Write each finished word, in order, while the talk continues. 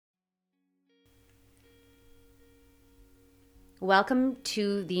Welcome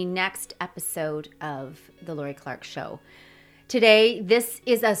to the next episode of The Lori Clark Show. Today, this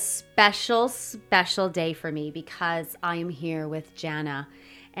is a special day for me because I am here with Janna,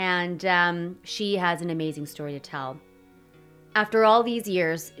 and she has an amazing story to tell. After all these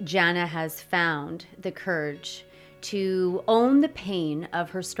years, Janna has found the courage to own the pain of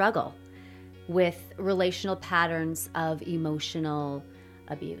her struggle with relational patterns of emotional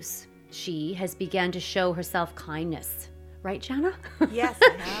abuse. She has begun to show herself kindness. Right, Janna? Yes,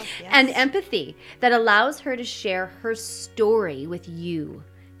 I have. Yes. And empathy that allows her to share her story with you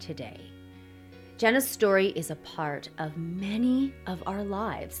today. Janna's story is a part of many of our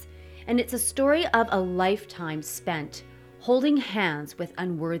lives, and it's a story of a lifetime spent holding hands with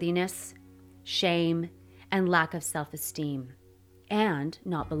unworthiness, shame, and lack of self-esteem, and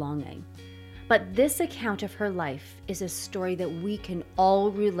not belonging. But this account of her life is a story that we can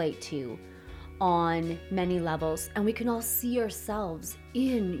all relate to on many levels, and we can all see ourselves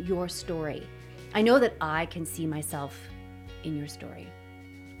in your story. I know that I can see myself in your story,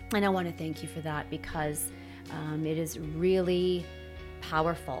 and I want to thank you for that because it is really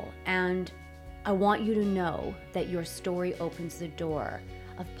powerful, and I want you to know that your story opens the door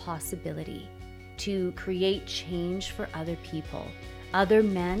of possibility to create change for other people, other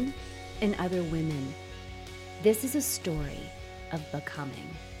men and other women. This is a story of becoming.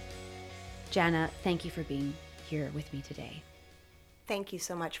 Janna, thank you for being here with me today. Thank you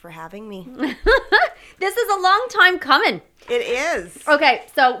so much for having me. This is a long time coming. It is. Okay,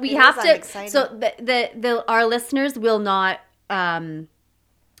 so we have to. I'm excited. So our listeners will not have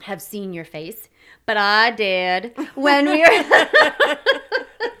seen your face, but I did when we were.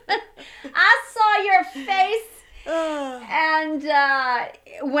 I saw your face, and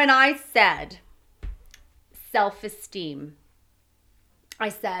when I said self-esteem, I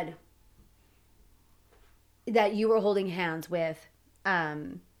said that you were holding hands with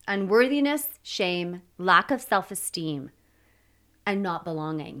unworthiness, shame, lack of self-esteem, and not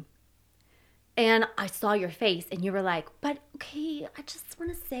belonging. And I saw your face and you were like, but okay, I just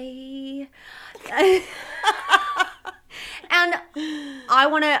want to say. And I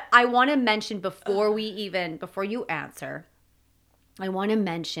want to mention before you answer, I want to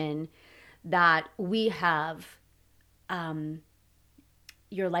mention that we have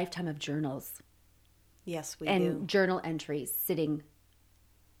your lifetime of journals. Yes, we and do. Journal entries sitting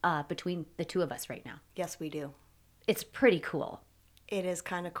between the two of us right now. Yes, we do. It's pretty cool. It is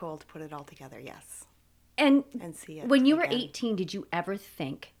kind of cool to put it all together, yes. And see it when you were again. 18, did you ever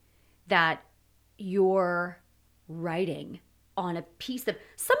think that your writing on a piece of,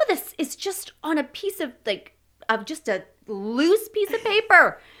 some of this is just on a piece of just a loose piece of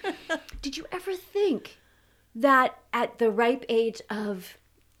paper. Did you ever think that at the ripe age of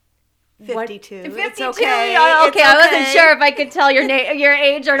 52. 52. It's okay. I wasn't sure if I could tell your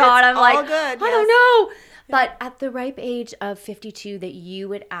age or not. I'm all like, good, I don't know. But at the ripe age of 52, that you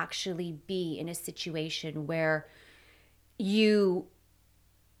would actually be in a situation where you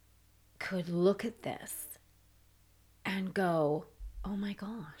could look at this and go, oh my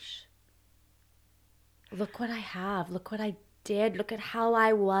gosh, look what I have. Look what I did. Look at how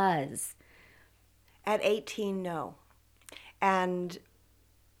I was. At 18, no. And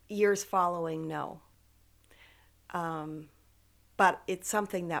years following, no. But it's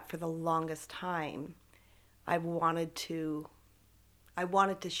something that for the longest time, I wanted to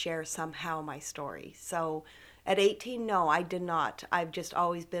share somehow my story. So at 18, no, I did not. I've just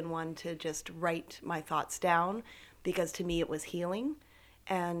always been one to just write my thoughts down because to me it was healing.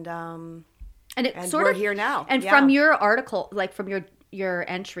 And we're here now. And from your article, like from your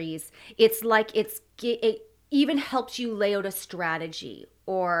entries, it's like it even helps you lay out a strategy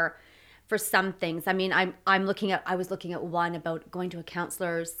or for some things. I mean, I was looking at one about going to a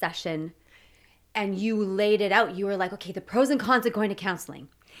counselor's session, and you laid it out. You were like, okay, the pros and cons of going to counseling.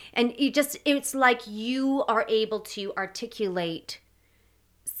 And it's like you are able to articulate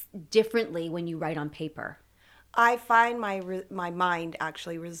differently when you write on paper. I find my mind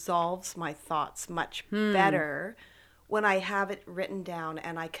actually resolves my thoughts much better when I have it written down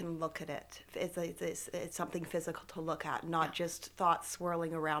and I can look at it. It's something physical to look at, not just thoughts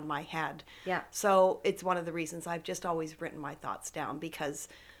swirling around my head. Yeah. So it's one of the reasons I've just always written my thoughts down because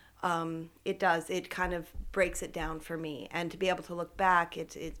it kind of breaks it down for me. And to be able to look back,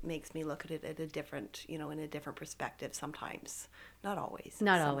 it makes me look at it at a different, in a different perspective sometimes. Not always.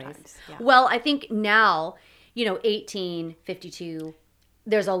 Not sometimes. always. Yeah. Well, I think now, 18, 52,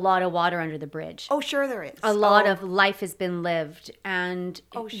 there's a lot of water under the bridge. Oh, sure there is. A lot of life has been lived. And,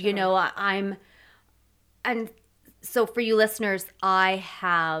 sure. and so for you listeners, I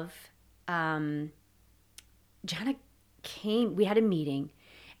have, Janna we had a meeting,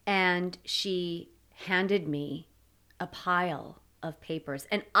 and she handed me a pile of papers.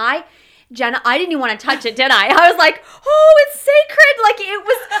 And Janna, I didn't even want to touch it, did I? I was like, oh, it's sacred. Like it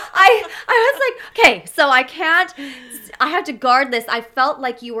was, I was like, okay, so I have to guard this. I felt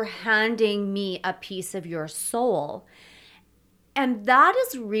like you were handing me a piece of your soul. And that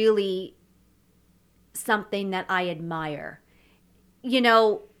is really something that I admire. You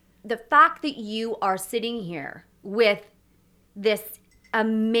know, the fact that you are sitting here with this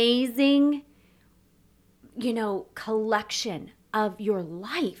amazing, you know, collection of your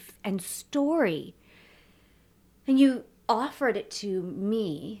life and story, and you offered it to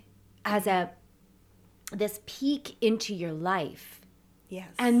me as this peek into your life. Yes.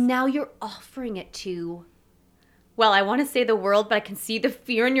 And now you're offering it to, well, I want to say the world, but I can see the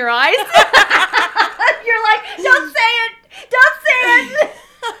fear in your eyes. You're like, don't say it. Don't say it.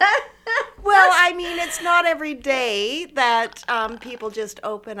 Well, I mean, it's not every day that people just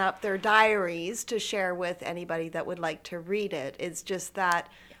open up their diaries to share with anybody that would like to read it. It's just that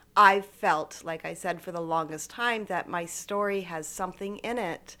I felt, like I said, for the longest time, that my story has something in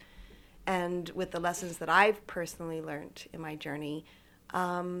it. And with the lessons that I've personally learned in my journey,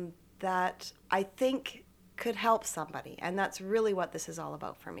 that I think could help somebody. And that's really what this is all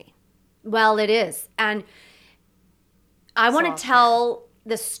about for me. Well, it is. And I want to tell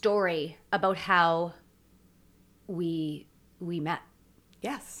the story about how we met.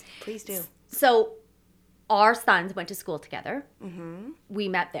 Yes, please do. So our sons went to school together. Mm-hmm. We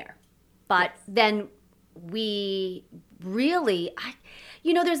met there. But then we really,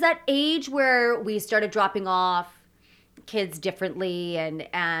 there's that age where we started dropping off kids differently,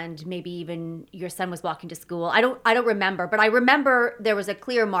 and maybe even your son was walking to school. I don't remember, but I remember there was a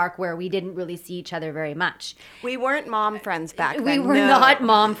clear mark where we didn't really see each other very much. We weren't mom friends back then. We were not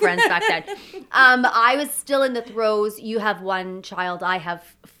mom friends back then. I was still in the throes. You have one child, I have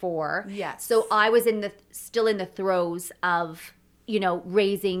 4. Yes. So I was still in the throes of,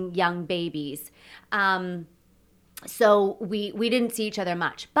 raising young babies. So we didn't see each other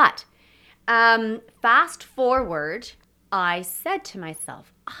much. But fast forward, I said to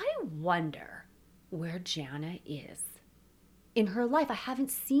myself, I wonder where Janna is in her life. I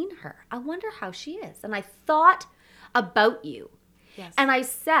haven't seen her. I wonder how she is. And I thought about you. Yes. And I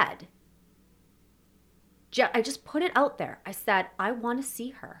said, I just put it out there. I said, I want to see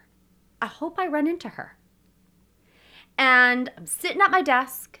her. I hope I run into her. And I'm sitting at my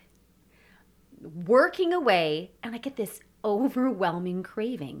desk, working away, and I get this overwhelming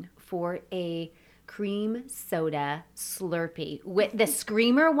craving for a cream soda Slurpee with the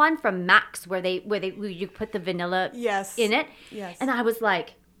Screamer one from Max, where you put the vanilla in it. Yes. And I was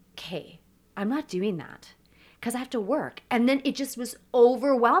like, okay, I'm not doing that because I have to work. And then it just was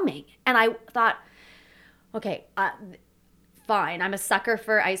overwhelming. And I thought, okay, fine. I'm a sucker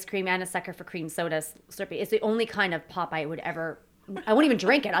for ice cream and a sucker for cream soda Slurpee. It's the only kind of pop I won't even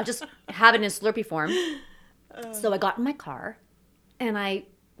drink it. I'll just have it in Slurpee form. So I got in my car and I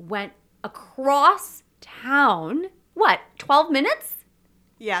went across town, 12 minutes?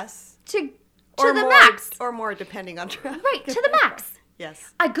 Yes. To the Max. Or more, depending on traffic. Right, to the Max.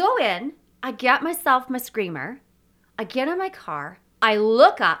 Yes. I go in, I get myself my Screamer, I get in my car, I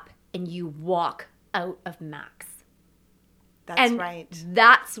look up, and you walk out of Max. That's right.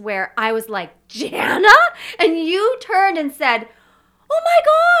 That's where I was like, Janna? And you turned and said, oh my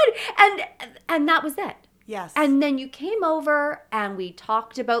God. And that was it. Yes. And then you came over and we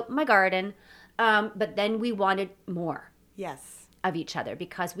talked about my garden, but then we wanted more. Yes. Of each other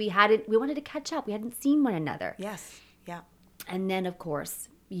because we wanted to catch up. We hadn't seen one another. Yes. Yeah. And then, of course,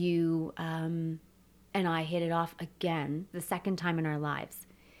 you and I hit it off again, the second time in our lives.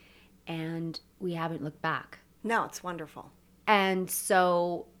 And we haven't looked back. No, it's wonderful. And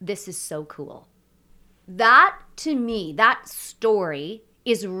so this is so cool. That, to me, that story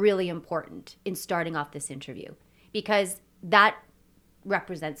is really important in starting off this interview because that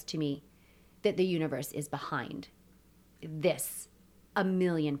represents to me that the universe is behind this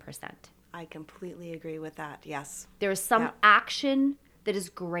 1,000,000%. I completely agree with that. Yes. There is some action that is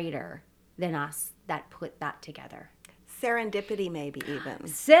greater than us that put that together. Serendipity, maybe even.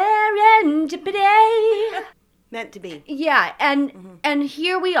 Serendipity. Meant to be. Yeah, and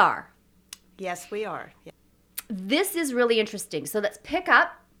here we are. Yes, we are. Yeah. This is really interesting. So let's pick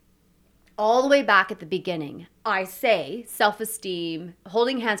up all the way back at the beginning. I say self-esteem,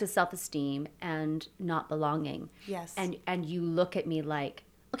 holding hands with self-esteem and not belonging. Yes. And you look at me like,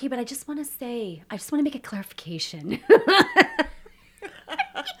 okay, but I just want to make a clarification.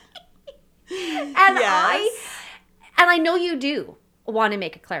 And I know you do want to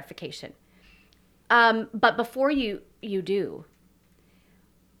make a clarification. But before you You do.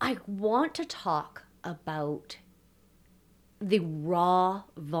 I want to talk about the raw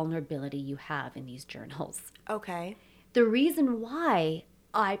vulnerability you have in these journals. Okay. The reason why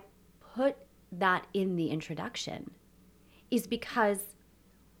I put that in the introduction is because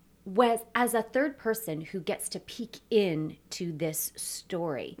as a third person who gets to peek into this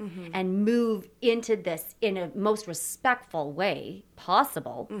story and move into this in a most respectful way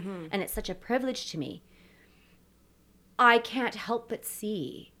possible, and it's such a privilege to me, I can't help but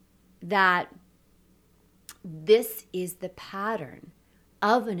see that this is the pattern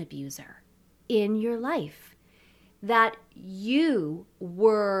of an abuser in your life, that you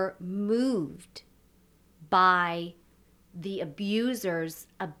were moved by the abuser's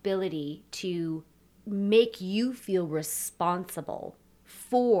ability to make you feel responsible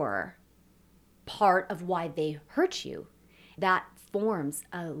for part of why they hurt you. That forms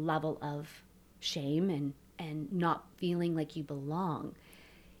a level of shame and not feeling like you belong,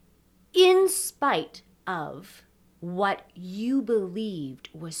 in spite of what you believed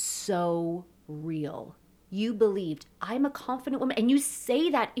was so real. You believed, I'm a confident woman. And you say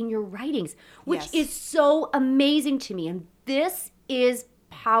that in your writings, which Yes. is so amazing to me. And this is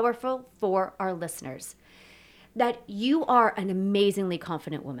powerful for our listeners, that you are an amazingly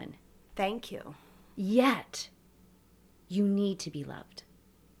confident woman. Thank you. Yet, you need to be loved.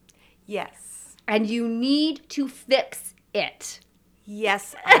 Yes. And you need to fix it.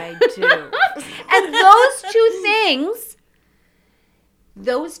 Yes, I do. And those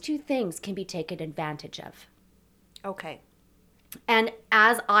two things can be taken advantage of. Okay. And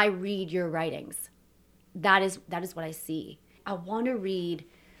as I read your writings, that is what I see. I want to read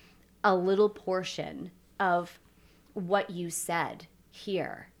a little portion of what you said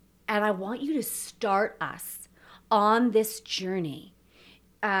here. And I want you to start us on this journey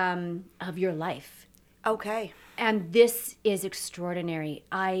of your life. Okay. And this is extraordinary.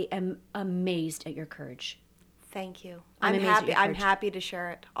 I am amazed at your courage. Thank you. I'm I'm amazed at happy. your I'm courage. happy to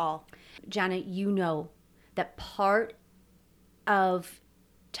share it all. Janna, you know that part of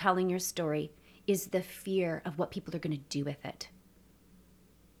telling your story is the fear of what people are going to do with it.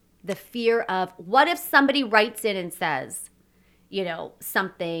 The fear of, what if somebody writes in and says,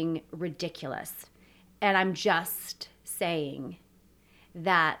 something ridiculous? And I'm just saying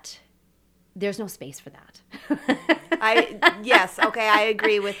that there's no space for that. Yes. Okay. I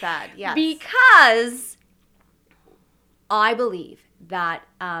agree with that. Yes. Because I believe that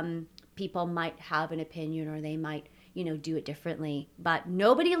people might have an opinion, or they might, do it differently. But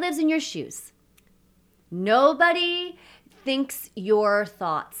nobody lives in your shoes. Nobody thinks your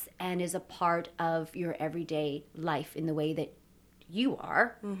thoughts and is a part of your everyday life in the way that you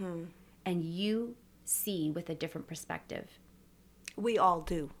are. Mm-hmm. And you see with a different perspective. We all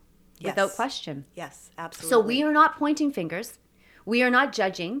do. Yes. Without question. Yes, absolutely. So we are not pointing fingers. We are not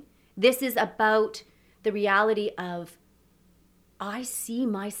judging. This is about the reality of, I see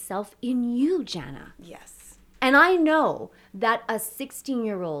myself in you, Janna. Yes. And I know that a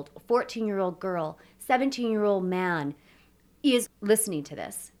 16-year-old, 14-year-old girl, 17-year-old man is listening to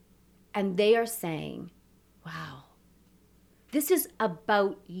this. And they are saying, wow, this is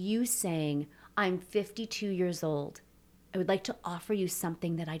about you saying, I'm 52 years old. I would like to offer you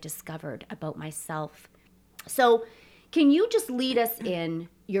something that I discovered about myself. So can you just lead us in?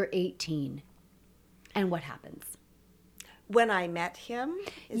 You're 18. And what happens? When I met him?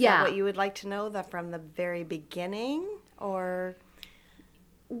 Is that what you would like to know? That from the very beginning? Or?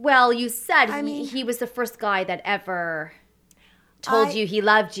 Well, you said he was the first guy that ever told you he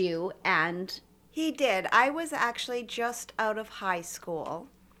loved you. And he did. I was actually just out of high school.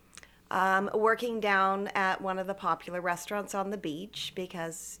 Working down at one of the popular restaurants on the beach,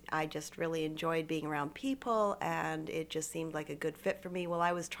 because I just really enjoyed being around people, and it just seemed like a good fit for me while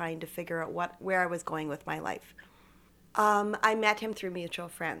I was trying to figure out where I was going with my life. I met him through mutual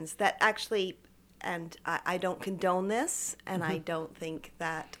friends that actually, and I don't condone this, and I don't think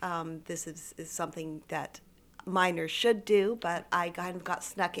that this is something that minors should do, but I kind of got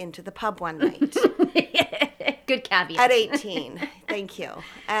snuck into the pub one night. Good caveat. At 18. Thank you.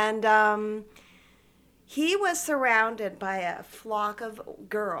 And he was surrounded by a flock of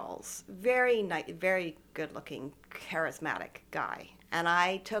girls. Very nice, very good-looking, charismatic guy. And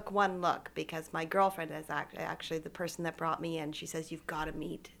I took one look because my girlfriend is actually the person that brought me in. She says, you've got to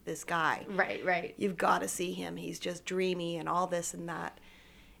meet this guy. Right. You've got to see him. He's just dreamy and all this and that.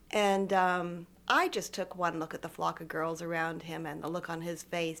 And I just took one look at the flock of girls around him and the look on his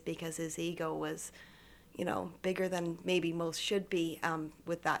face, because his ego was, bigger than maybe most should be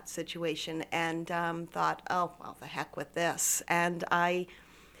with that situation, and thought, oh, well, the heck with this. And I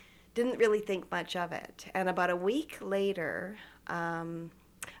didn't really think much of it. And about a week later,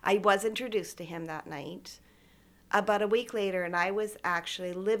 I was introduced to him that night. About a week later, and I was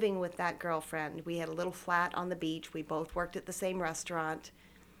actually living with that girlfriend. We had a little flat on the beach. We both worked at the same restaurant.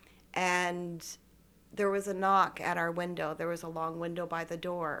 And there was a knock at our window. There was a long window by the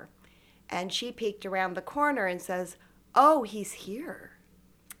door. And she peeked around the corner and says, "Oh, he's here."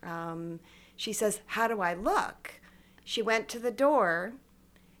 She says, "How do I look?" She went to the door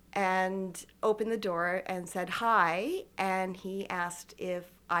and opened the door and said hi, and he asked if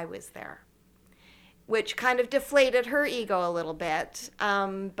I was there, which kind of deflated her ego a little bit,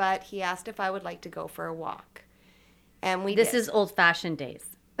 but he asked if I would like to go for a walk. And we This did. is old-fashioned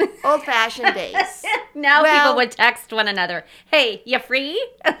days. Old-fashioned days. Now Well, people would text one another, "Hey, you free?"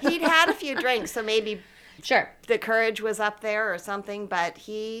 He'd had a few drinks, so maybe Sure. the courage was up there or something, but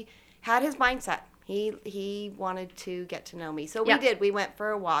he had his mindset. He wanted to get to know me. So we did. We went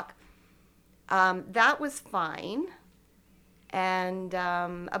for a walk. That was fine. And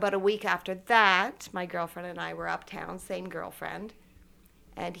about a week after that, my girlfriend and I were uptown, same girlfriend.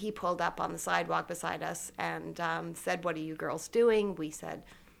 And he pulled up on the sidewalk beside us and said, "What are you girls doing?" We said,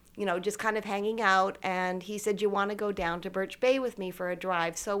 just kind of hanging out. And he said, "You want to go down to Birch Bay with me for a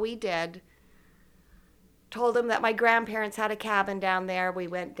drive?" So we did. Told him that my grandparents had a cabin down there. We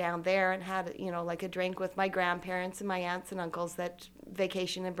went down there and had, like a drink with my grandparents and my aunts and uncles that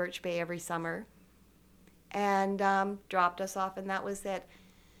vacation in Birch Bay every summer. And dropped us off, and that was it.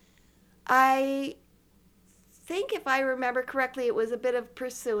 I think, if I remember correctly, it was a bit of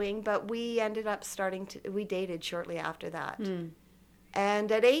pursuing, but we ended up we dated shortly after that.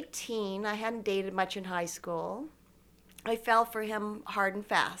 And at 18, I hadn't dated much in high school. I fell for him hard and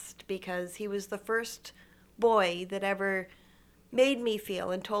fast because he was the first boy that ever made me feel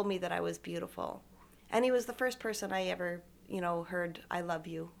and told me that I was beautiful. And he was the first person I ever, heard "I love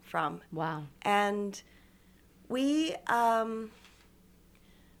you" from. Wow. And we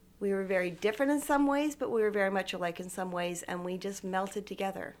were very different in some ways, but we were very much alike in some ways, and we just melted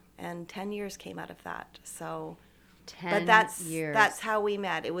together. And 10 years came out of that. So 10 but years. that's how we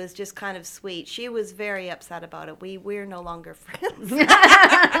met. It was just kind of sweet. She was very upset about it. We're no longer friends.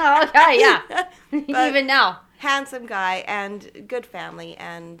 Okay, yeah. Even now. Handsome guy and good family,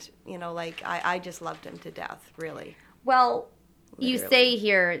 and I just loved him to death, really. Well, you Literally. say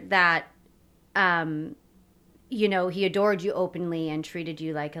here that he adored you openly and treated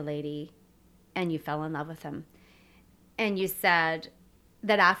you like a lady, and you fell in love with him. And you said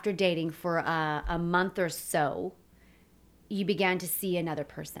that after dating for a month or so, you began to see another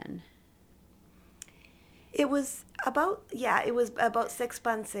person. It was about 6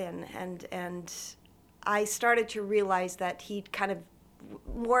 months in, and I started to realize that he'd kind of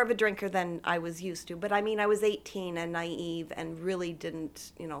more of a drinker than I was used to. But I mean, I was 18 and naive and really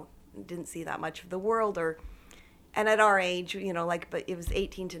didn't see that much of the world, and at our age, but it was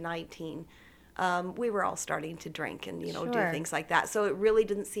 18 to 19. We were all starting to drink and, Sure. do things like that. So it really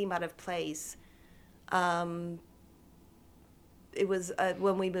didn't seem out of place. It was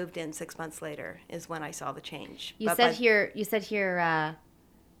when we moved in 6 months later is when I saw the change. You said here,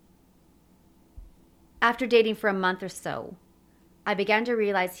 after dating for a month or so, I began to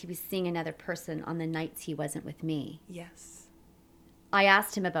realize he was seeing another person on the nights he wasn't with me. Yes. I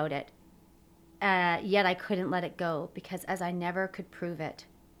asked him about it, yet I couldn't let it go because as I never could prove it.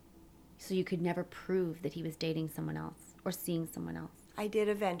 So you could never prove that he was dating someone else or seeing someone else. I did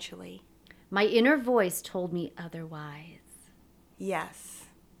eventually. My inner voice told me otherwise. Yes.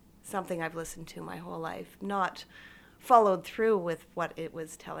 Something I've listened to my whole life. Not followed through with what it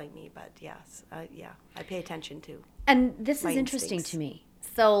was telling me, but yes. I pay attention to. And this my is interesting instincts. to me.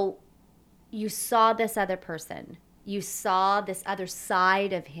 So you saw this other person. You saw this other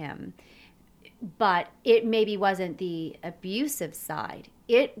side of him. But it maybe wasn't the abusive side.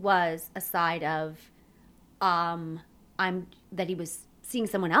 It was a side of that he was seeing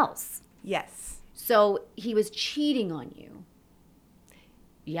someone else. Yes. So he was cheating on you.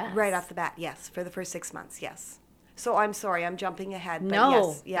 Yes. Right off the bat, yes. For the first 6 months, yes. So I'm sorry, I'm jumping ahead. But No,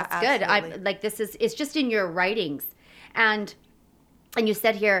 yes, yeah, that's absolutely. good. It's just in your writings, and you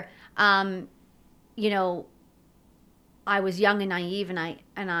said here, I was young and naive, and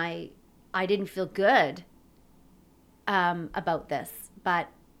I didn't feel good about this, but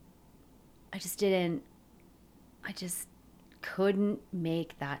I just couldn't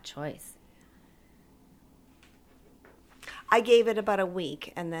make that choice. I gave it about a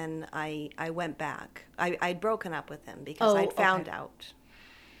week, and then I went back. I'd broken up with him because I'd found out.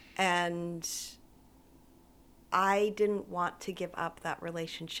 And I didn't want to give up that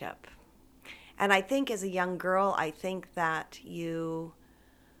relationship. And I think as a young girl, I think that you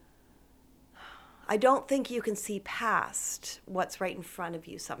I don't think you can see past what's right in front of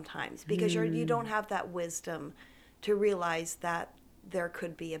you sometimes, because you don't have that wisdom to realize that there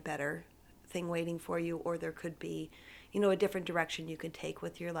could be a better thing waiting for you, or there could be, a different direction you can take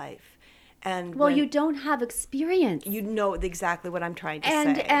with your life. And you don't have experience. You know exactly what I'm trying to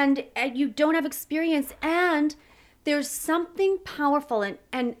say. And you don't have experience, and there's something powerful,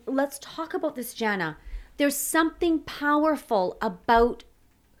 and let's talk about this, Janna. There's something powerful about,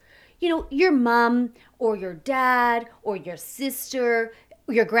 your mom or your dad or your sister,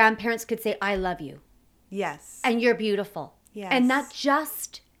 your grandparents could say, I love you. Yes. And you're beautiful. Yes. And that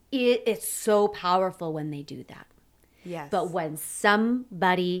just, it's so powerful when they do that. Yes. But when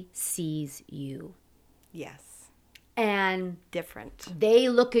somebody sees you. Yes. And different. They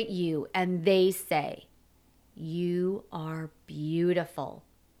look at you and they say, you are beautiful.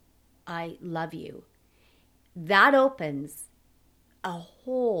 I love you. That opens a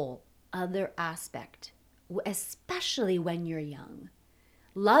whole other aspect, especially when you're young.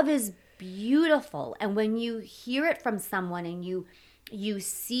 Love is beautiful. And when you hear it from someone and you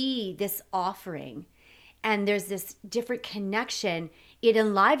see this offering and there's this different connection, it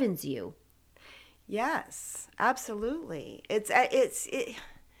enlivens you. Yes, absolutely. It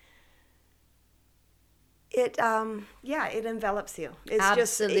envelops you. It's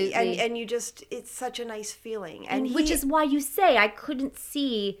absolutely. Just and you just, it's such a nice feeling. And which is why you say I couldn't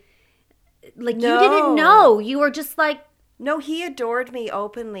see, like, no. You didn't know. You were just like, no, he adored me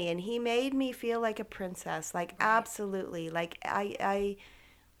openly, and he made me feel like a princess. Like, absolutely. Like, he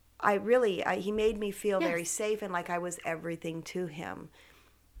made me feel very safe, and like I was everything to him.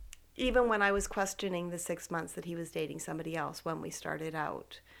 Even when I was questioning the 6 months that he was dating somebody else when we started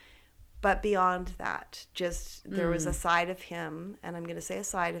out. But beyond that, just there was a side of him, and I'm going to say a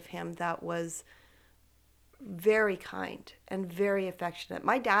side of him that was very kind and very affectionate.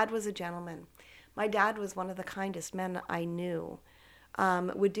 My dad was a gentleman. My dad was one of the kindest men I knew.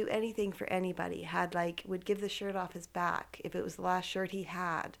 Would do anything for anybody. Would give the shirt off his back if it was the last shirt he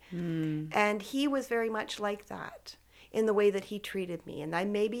had. And he was very much like that in the way that he treated me.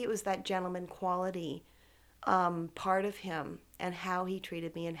 And maybe it was that gentleman quality part of him and how he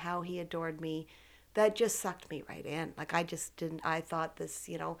treated me and how he adored me that just sucked me right in. Like, I thought this,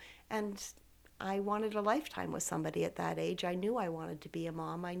 and I wanted a lifetime with somebody at that age. I knew I wanted to be a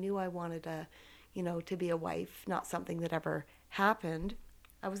mom. I knew I wanted to be a wife, not something that ever happened.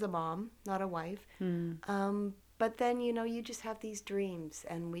 I was a mom, not a wife. But then, you just have these dreams,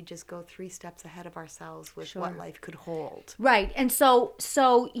 and we just go 3 steps ahead of ourselves with what life could hold. Right. And so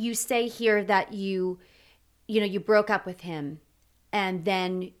you say here that you broke up with him, and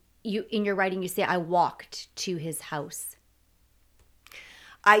then in your writing you say, I walked to his house.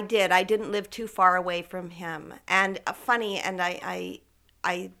 I did. I didn't live too far away from him. And funny, and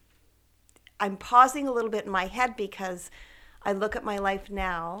I'm pausing a little bit in my head because I look at my life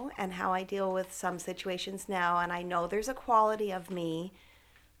now and how I deal with some situations now, and I know there's a quality of me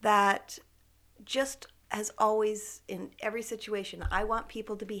that just has always, in every situation, I want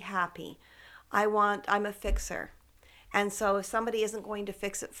people to be happy. I'm a fixer. And so if somebody isn't going to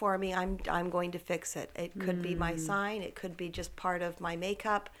fix it for me, I'm going to fix it. It could be my sign. It could be just part of my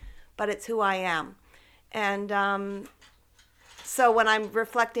makeup, but it's who I am. And so when I'm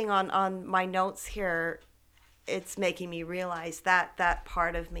reflecting on my notes here, it's making me realize that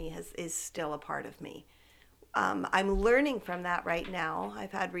part of me is still a part of me. I'm learning from that right now.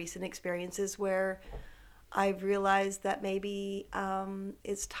 I've had recent experiences where I've realized that maybe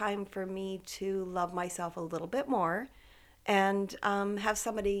it's time for me to love myself a little bit more and have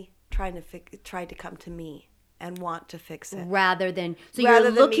somebody try to come to me and want to fix it. Rather than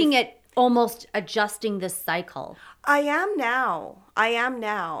you're looking at almost adjusting the cycle. I am now.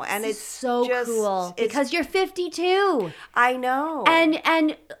 And it's so just, cool because you're 52. I know.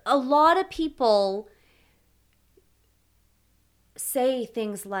 And a lot of people say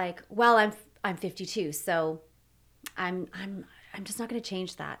things like, well, I'm 52, so I'm just not going to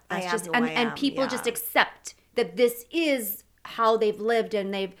change that. That's and people just accept that this is how they've lived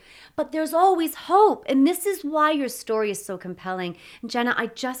but there's always hope. And this is why your story is so compelling. And Janna, I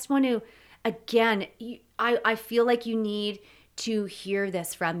just want to, again, I feel like you need to hear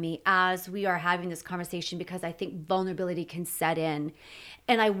this from me as we are having this conversation, because I think vulnerability can set in.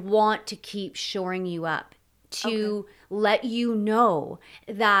 And I want to keep shoring you up to let you know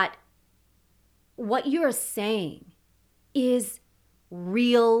that what you're saying is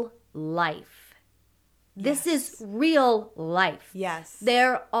real life. This is real life. Yes.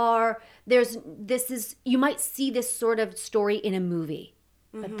 You might see this sort of story in a movie,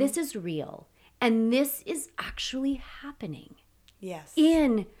 but this is real. And this is actually happening. Yes.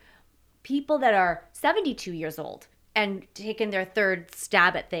 In people that are 72 years old and taking their third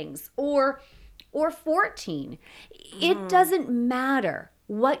stab at things, or 14. It doesn't matter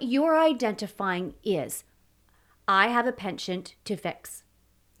what your identifying is. I have a penchant to fix.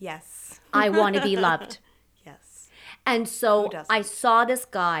 Yes. I want to be loved. Yes. And so I saw this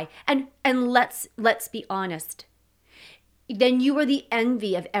guy, and let's be honest. Then you were the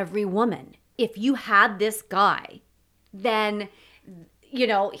envy of every woman. If you had this guy, then, you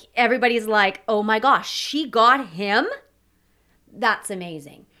know, everybody's like, oh my gosh, she got him? That's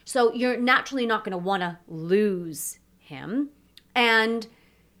amazing. So you're naturally not going to want to lose him. And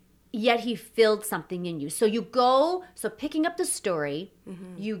yet he filled something in you. So picking up the story,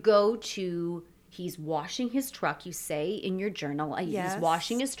 you go to, he's washing his truck, you say in your journal, yes. He's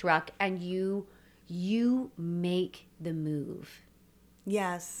washing his truck, and you make the move.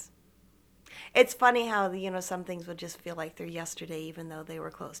 Yes. It's funny how, you know, some things would just feel like they're yesterday, even though they were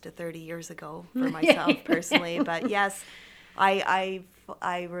close to 30 years ago for myself personally. But yes, I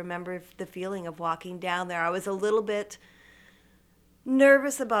remember the feeling of walking down there. I was a little bit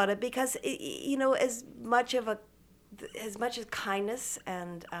nervous about it because, you know, as much as kindness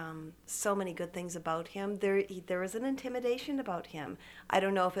and so many good things about him, there was an intimidation about him. I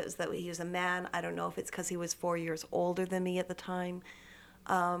don't know if it was that he was a man. I don't know if it's because he was 4 years older than me at the time.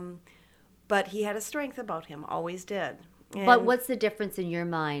 But he had a strength about him, always did. And but what's the difference in your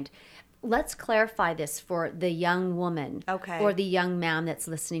mind? Let's clarify this for the young woman or the young man that's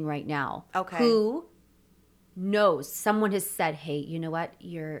listening right now, who knows someone has said, hey, you know what,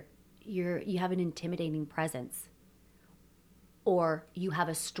 you have an intimidating presence, or you have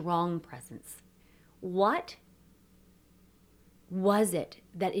a strong presence. What was it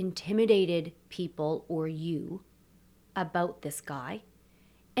that intimidated people or you about this guy?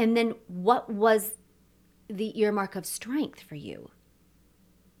 And then what was the earmark of strength for you?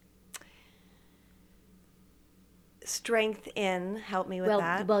 Strength in, help me with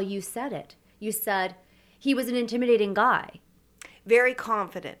that. Well, you said it. You said he was an intimidating guy. Very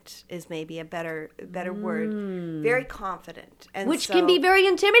confident is maybe a better word. Very confident. And which can be very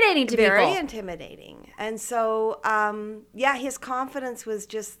intimidating to people. Very intimidating. And so, his confidence was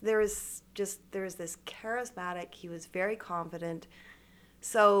there was this charismatic, he was very confident.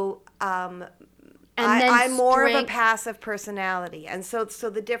 So, I'm more of a passive personality. And so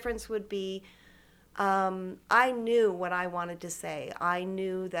the difference would be, I knew what I wanted to say. I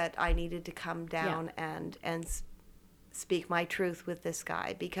knew that I needed to come down and speak my truth with this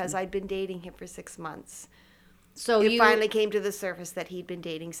guy because I'd been dating him for 6 months. So it finally came to the surface that he'd been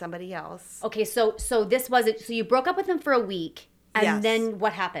dating somebody else. Okay, so this wasn't. So you broke up with him for a week, and then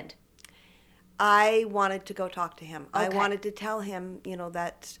what happened? I wanted to go talk to him. I wanted to tell him, you know,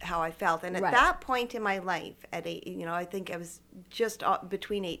 that's how I felt. And at that point in my life, I think I was just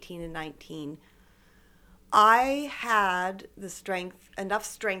between 18 and 19. I had enough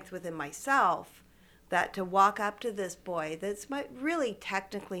strength within myself that to walk up to this boy that's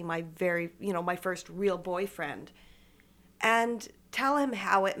technically my first real boyfriend, and tell him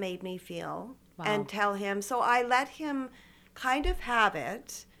how it made me feel. Wow. And tell him. So I let him kind of have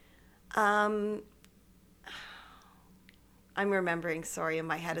it. I'm remembering, sorry, in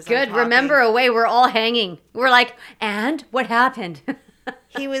my head as I'm talking. Good, remember away, we're all hanging. We're like, and what happened?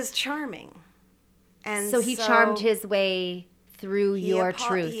 He was charming. And so he charmed his way through your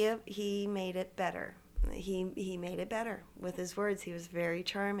truth. He made it better. He made it better with his words. He was very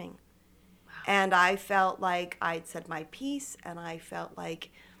charming. Wow. And I felt like I'd said my piece, and I felt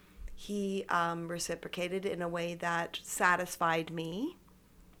like he reciprocated in a way that satisfied me.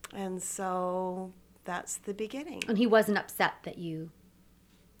 And so that's the beginning. And he wasn't upset that you...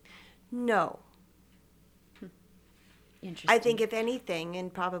 No. Interesting. I think if anything,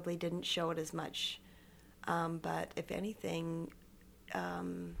 and probably didn't show it as much, but if anything,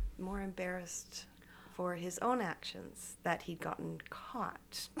 more embarrassed for his own actions that he'd gotten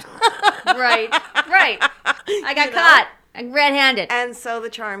caught. Right. I got caught. I'm red-handed. And so the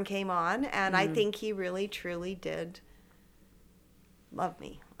charm came on, and I think he really, truly did love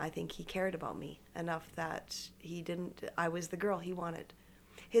me. I think he cared about me enough that I was the girl he wanted.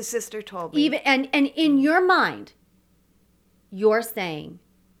 His sister told me. And in your mind, you're saying,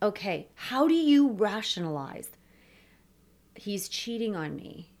 okay, how do you rationalize? He's cheating on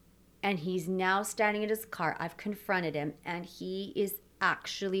me, and he's now standing at his car. I've confronted him, and he is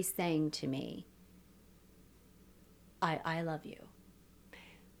actually saying to me, I love you.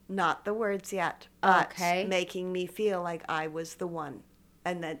 Not the words yet, but making me feel like I was the one.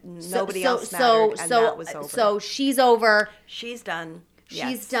 And that nobody else mattered, and that was over. So she's over. She's done.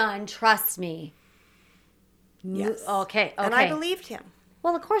 She's done. Trust me. Yes. Okay. And I believed him.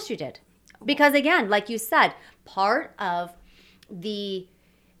 Well, of course you did. Because again, like you said, part of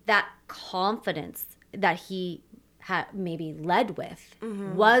that confidence that he had maybe led with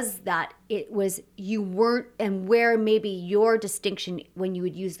was that it was you weren't, and where maybe your distinction when you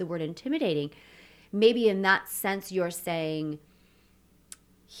would use the word intimidating, maybe in that sense you're saying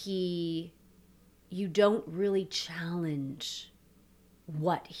you don't really challenge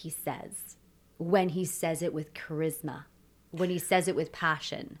what he says when he says it with charisma, when he says it with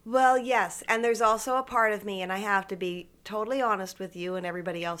passion. Well, yes. And there's also a part of me, and I have to be totally honest with you and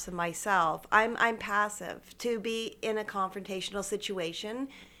everybody else and myself. I'm passive. To be in a confrontational situation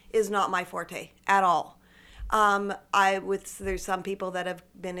is not my forte at all. There's some people that have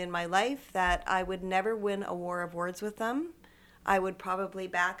been in my life that I would never win a war of words with them. I would probably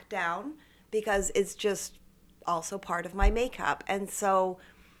back down because it's just also part of my makeup. And so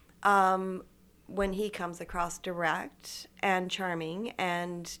when he comes across direct and charming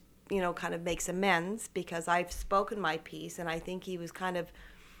and, kind of makes amends because I've spoken my piece, and I think he's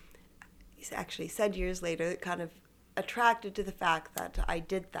actually said years later, kind of attracted to the fact that I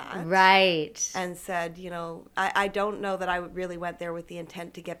did that. Right. And said, I don't know that I really went there with the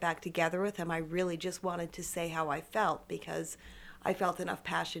intent to get back together with him. I really just wanted to say how I felt because I felt enough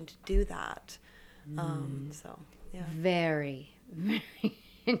passion to do that. So, yeah. Very, very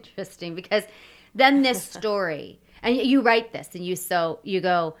interesting, because then this story, and you write this and you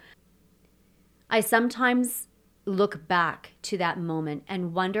go, I sometimes look back to that moment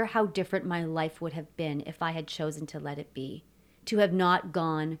and wonder how different my life would have been if I had chosen to let it be, to have not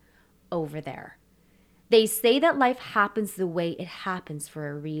gone over there. They say that life happens the way it happens for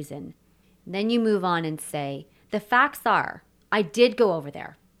a reason. Then you move on and say, the facts are, I did go over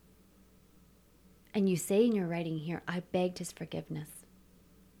there. And you say in your writing here, I begged his forgiveness.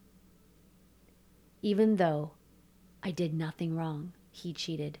 Even though I did nothing wrong, he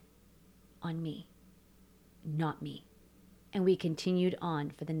cheated on me, not me. And we continued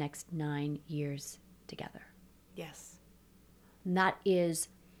on for the next 9 years together. Yes. And that is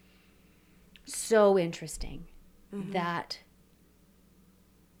so interesting that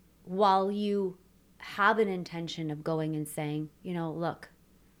while you have an intention of going and saying, look,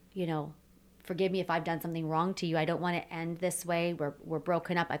 forgive me if I've done something wrong to you. I don't want to end this way. We're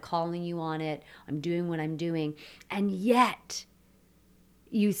broken up. I'm calling you on it. I'm doing what I'm doing. And yet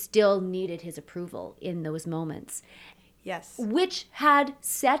you still needed his approval in those moments. Yes. Which had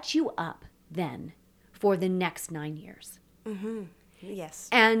set you up then for the next 9 years. Yes.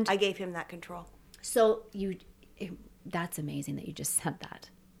 And I gave him that control. So that's amazing that you just said that.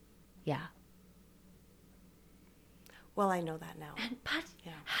 Yeah. Well, I know that now. But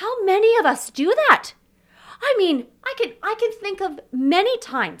how many of us do that? I mean, I can think of many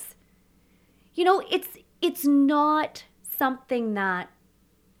times. It's not something that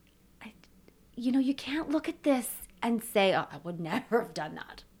you can't look at this and say, oh, I would never have done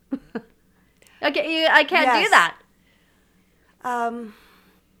that. Okay, I can't do that.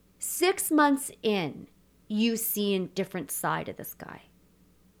 6 months in, you see a different side of this guy.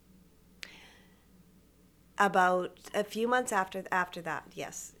 About a few months after that,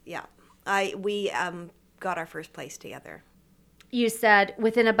 yes, yeah, we got our first place together. You said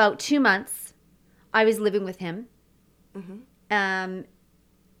within about 2 months, I was living with him, and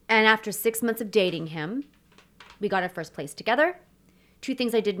after 6 months of dating him, we got our first place together. 2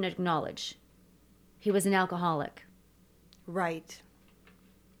 things I didn't acknowledge: he was an alcoholic, right,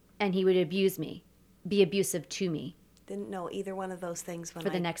 and he would abuse me, be abusive to me. Didn't know either one of those things when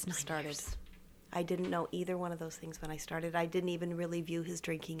for the next 9 started. Years. I didn't know either one of those things when I started. I didn't even really view his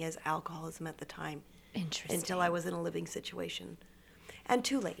drinking as alcoholism at the time. Interesting. Until I was in a living situation. And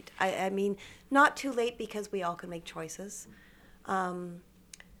too late. I mean, not too late, because we all can make choices to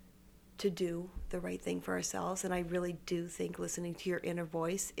do the right thing for ourselves. And I really do think listening to your inner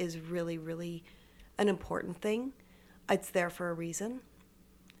voice is really, really an important thing. It's there for a reason.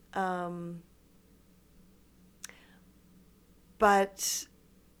 But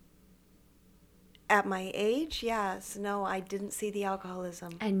at my age, yes, no, I didn't see the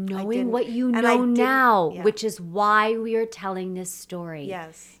alcoholism. And knowing what you know now, which is why we are telling this story.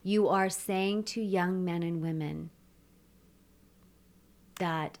 Yes. You are saying to young men and women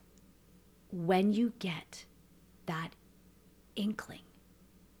that when you get that inkling,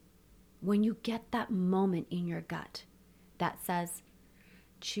 when you get that moment in your gut that says,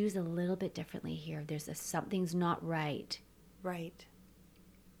 choose a little bit differently here, something's not right. Right.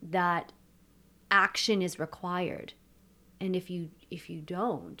 That action is required, and if you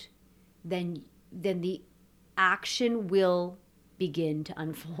don't, then the action will begin to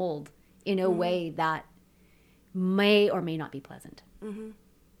unfold in a way that may or may not be pleasant.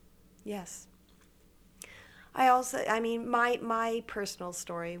 Yes. I mean, my personal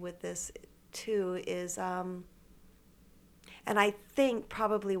story with this too is, and I think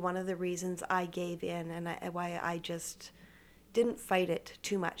probably one of the reasons I gave in and why I just didn't fight it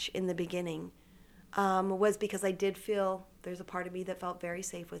too much in the beginning, was because I did feel there's a part of me that felt very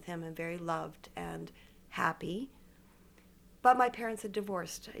safe with him and very loved and happy. But my parents had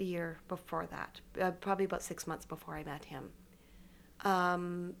divorced a year before that, probably about 6 months before I met him.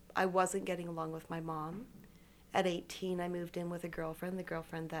 I wasn't getting along with my mom. At 18, I moved in with the girlfriend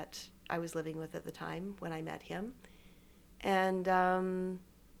that I was living with at the time when I met him. And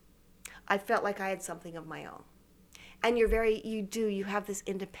I felt like I had something of my own. And you have this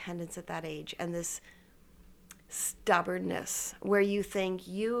independence at that age and this stubbornness where you think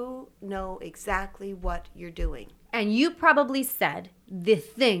you know exactly what you're doing. And you probably said the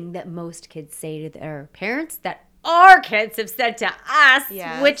thing that most kids say to their parents that our kids have said to us,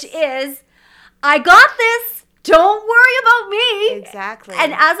 Yes. which is, I got this. Don't worry about me. Exactly.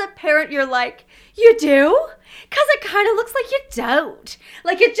 And as a parent, you're like, you do? Because it kind of looks like you don't.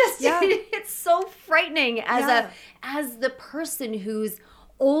 Like it just, it's so frightening as the person who's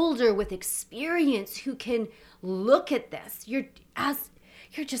older with experience who can look at this. You're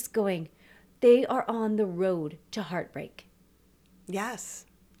just going, they are on the road to heartbreak. Yes.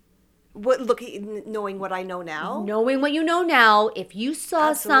 Knowing what I know now? Knowing what you know now, if you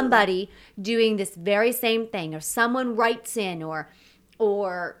saw Absolutely. somebody doing this very same thing, or someone writes in or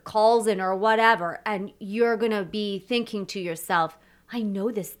calls in or whatever, and you're going to be thinking to yourself, I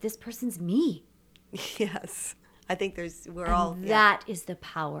know this person's me. Yes. I think that is the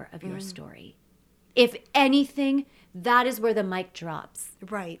power of your story. If anything, that is where the mic drops.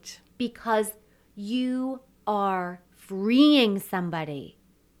 Right. Because you are freeing somebody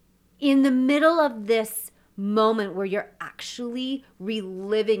in the middle of this moment where you're actually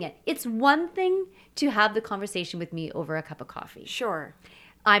reliving it. It's one thing to have the conversation with me over a cup of coffee. Sure.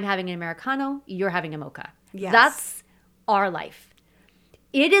 I'm having an Americano, you're having a mocha. Yes. That's our life.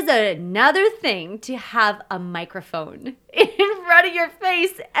 It is another thing to have a microphone in front of your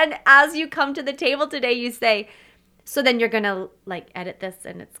face, and as you come to the table today, you say, so then you're going to edit this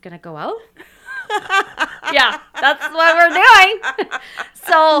and it's going to go out? Yeah, that's what we're doing.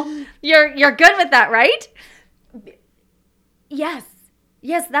 So you're good with that, right? Yes,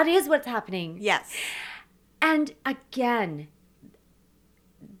 that is what's happening. Yes. And again,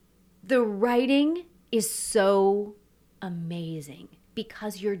 the writing is so amazing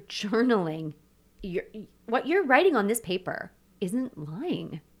because you're journaling. What you're writing on this paper isn't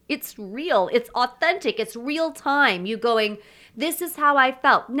lying. It's real. It's authentic. It's real time. You going, this is how I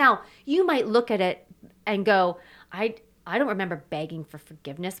felt. Now, you might look at it and go, I don't remember begging for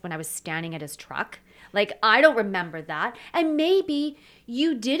forgiveness when I was standing at his truck. I don't remember that. And maybe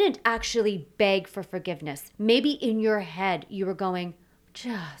you didn't actually beg for forgiveness. Maybe in your head you were going,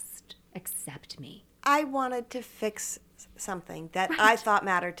 just accept me. I wanted to fix something that I thought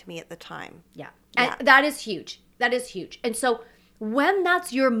mattered to me at the time. Yeah. And that is huge. That is huge. And so when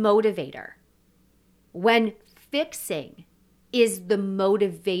that's your motivator, when fixing is the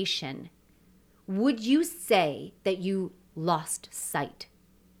motivation, would you say that you lost sight?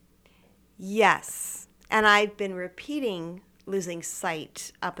 Yes. And I've been repeating losing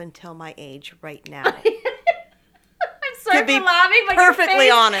sight up until my age right now. I'm sorry for laughing, but perfectly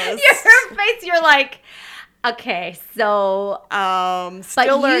honest. Your face, you're like, okay, so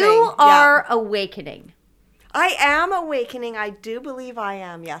still learning. You are awakening. I am awakening. I do believe I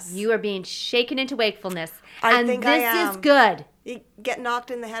am, yes. You are being shaken into wakefulness. I think I am. This is good. You get knocked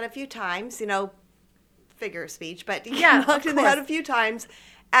in the head a few times, figure of speech, but you get knocked in the head a few times,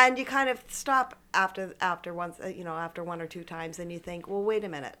 and you kind of stop after one or two times, and you think, well, wait a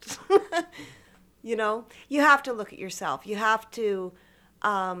minute. You have to look at yourself. You have to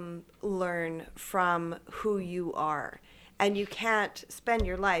learn from who you are, and you can't spend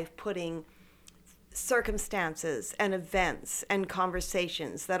your life putting circumstances and events and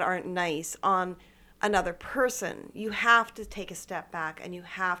conversations that aren't nice on another person. You have to take a step back, and you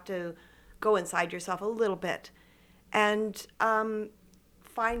have to go inside yourself a little bit and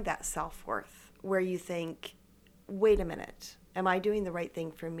find that self-worth where you think, wait a minute, am I doing the right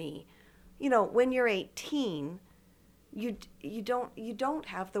thing for me? When you're 18, you don't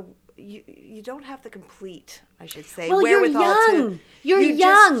have the complete, I should say, wherewithal. You're young. You're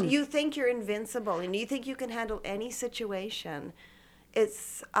young. You think you're invincible, and you think you can handle any situation.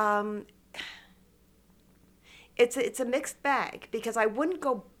 It's a mixed bag, because I wouldn't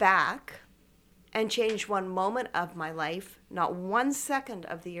go back and change one moment of my life, not 1 second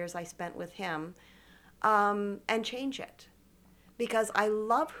of the years I spent with him, and change it. because I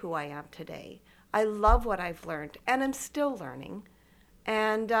love who I am today. I love what I've learned, and I'm still learning.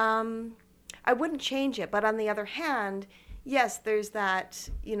 And I wouldn't change it. But on the other hand, yes, there's that,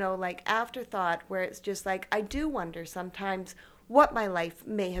 like afterthought where it's just like, I do wonder sometimes what my life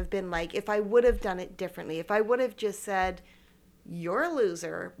may have been like if I would have done it differently. If I would have just said, you're a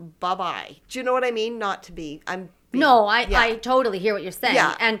loser, bye-bye. Do you know what I mean? Not to be, I totally hear what you're saying.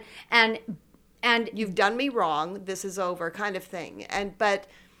 Yeah. And you've done me wrong, this is over kind of thing. But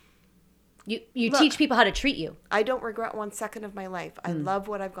you look, teach people how to treat you. I don't regret 1 second of my life. I love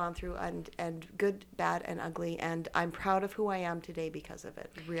what I've gone through, and good, bad, and ugly, and I'm proud of who I am today because of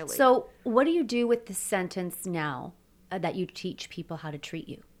it, really. So what do you do with the sentence now that you teach people how to treat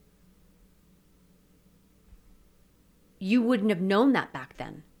you? You wouldn't have known that back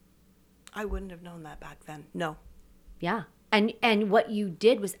then. I wouldn't have known that back then. No. Yeah. And what you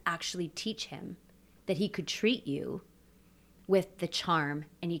did was actually teach him that he could treat you with the charm,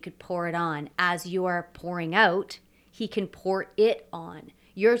 and he could pour it on. As you are pouring out, he can pour it on.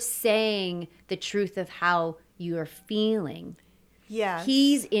 You're saying the truth of how you're feeling. Yes.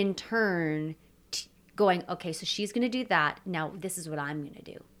 He's in turn going, okay, so she's going to do that. Now this is what I'm going to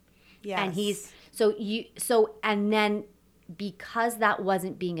do. Yes. And and then because that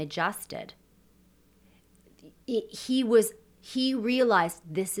wasn't being adjusted, he realized,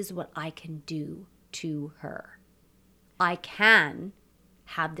 this is what I can do to her. I can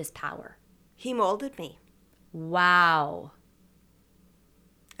have this power. He molded me. Wow.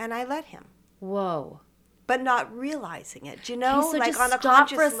 And I let him. Whoa. But not realizing it. Do you know? Okay, so like just on a stop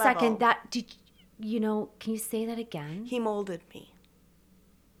conscious for a level. second. Can you say that again? He molded me.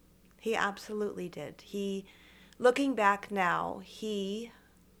 He absolutely did. Looking back now,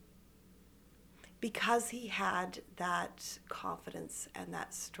 because he had that confidence and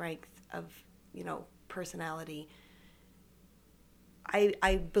that strength of, personality,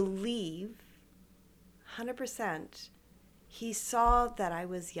 I believe 100% he saw that I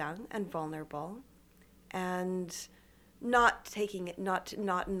was young and vulnerable, and not taking it, not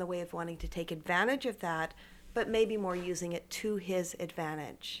in the way of wanting to take advantage of that, but maybe more using it to his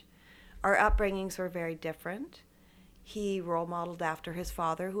advantage. Our upbringings were very different. He role modeled after his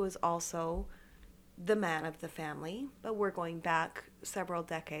father, who was also the man of the family, but we're going back several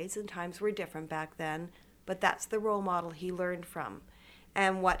decades, and times were different back then, but that's the role model he learned from.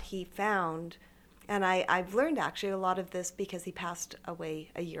 And what he found, and I've learned actually a lot of this because he passed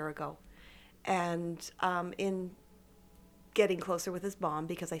away a year ago, and in getting closer with his mom,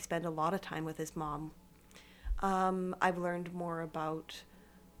 because I spend a lot of time with his mom, I've learned more about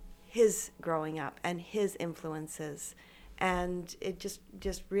his growing up and his influences. And it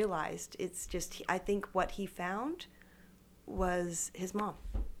just realized, it's just, I think what he found was his mom.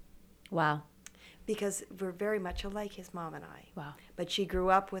 Wow. Because we're very much alike, his mom and I. Wow. But she grew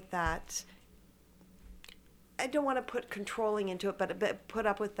up with that, I don't want to put controlling into it, but put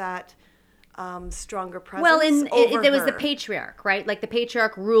up with that stronger presence. Well, there was her. the patriarch, right? Like the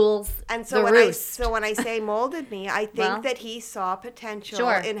patriarch rules and so the roost. When I say molded me, I think that he saw potential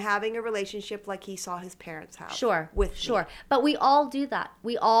Sure. in having a relationship like he saw his parents have. Sure. With sure. me. But we all do that.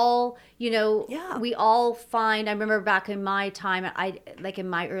 We all, Yeah. we all find, I remember back in my time, in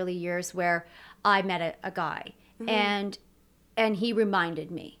my early years where I met a guy, and he reminded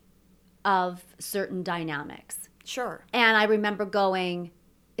me of certain dynamics. Sure. And I remember going,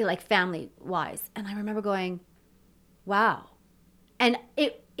 like family-wise, and I remember going, wow. And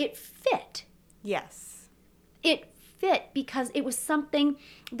it fit. Yes. It fit because it was something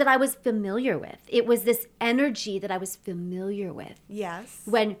that I was familiar with. It was this energy that I was familiar with. Yes.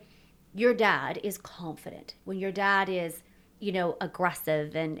 When your dad is confident, when your dad is,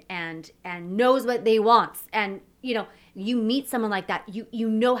 aggressive and knows what they want, and you meet someone like that, you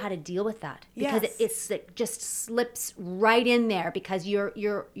know how to deal with that because Yes. it just slips right in there because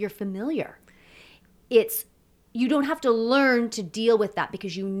you're familiar. You don't have to learn to deal with that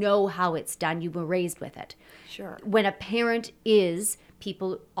because you know how it's done. You were raised with it. Sure. When a parent is,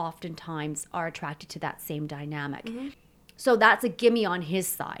 people oftentimes are attracted to that same dynamic. Mm-hmm. So that's a gimme on his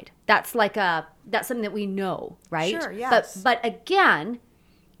side. That's something that we know, right? Sure, yes. But again,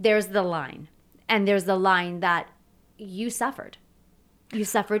 there's the line. And there's the line that you suffered. You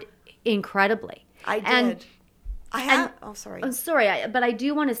suffered incredibly. I did. Sorry. I'm sorry, but I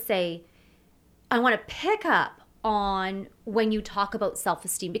do want to say, I want to pick up on when you talk about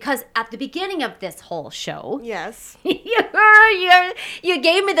self-esteem, because at the beginning of this whole show, Yes. you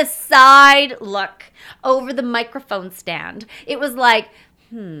gave me the side look over the microphone stand. It was like,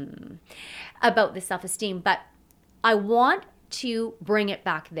 about the self-esteem. But I want to bring it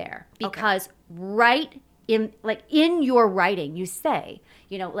back there because right in your writing, you say,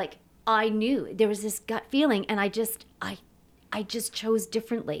 like, I knew there was this gut feeling, and I just chose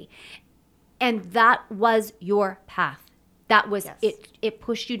differently. And that was your path. That was it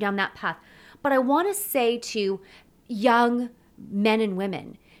pushed you down that path. But I want to say to young men and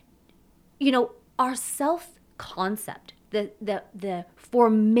women, our self-concept, the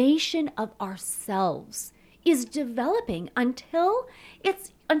formation of ourselves is developing until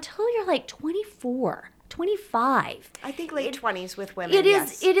you're like 24, 25. I think late 20s with women, It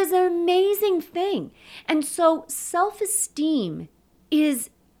is an amazing thing. And so self-esteem is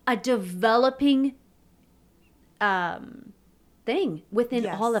a developing thing within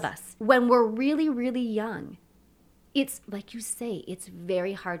all of us. When we're really, really young, it's like you say, it's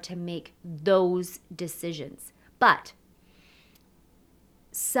very hard to make those decisions. But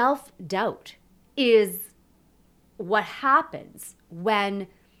self-doubt is what happens when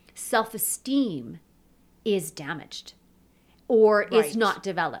self-esteem is damaged or is not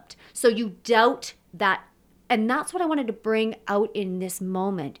developed. So you doubt that. And that's what I wanted to bring out in this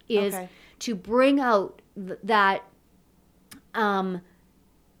moment, is to bring out that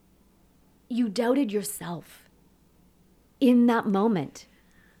you doubted yourself in that moment.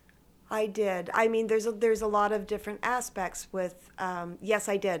 I did. I mean, there's a lot of different aspects with, yes,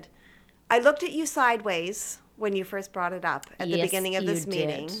 I did. I looked at you sideways when you first brought it up at the beginning of this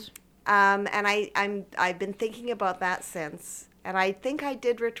meeting. And I've been thinking about that since. And I think I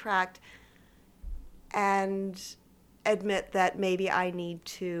did retract and admit that maybe I need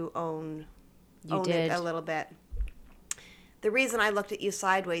to own it a little bit. The reason I looked at you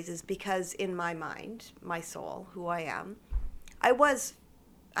sideways is because in my mind, my soul, who I am,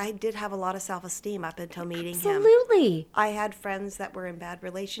 I did have a lot of self-esteem up until meeting him. Absolutely. I had friends that were in bad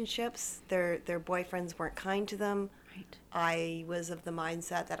relationships. Their boyfriends weren't kind to them. Right. I was of the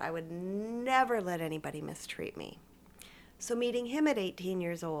mindset that I would never let anybody mistreat me. So meeting him at 18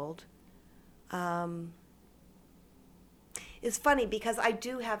 years old is funny because I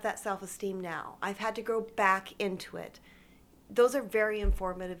do have that self-esteem now. I've had to go back into it. Those are very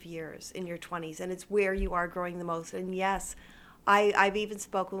informative years in your 20s, and it's where you are growing the most. And yes, I've even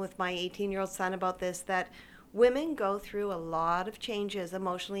spoken with my 18-year-old son about this, that women go through a lot of changes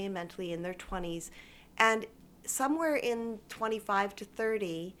emotionally and mentally in their 20s. And somewhere in 25 to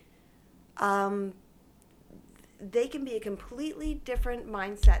 30, they can be a completely different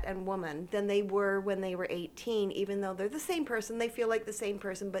mindset and woman than they were when they were 18, even though they're the same person. They feel like the same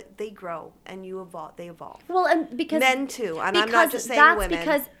person, but they grow and they evolve. Well, and because men too, and I'm not just saying women. That's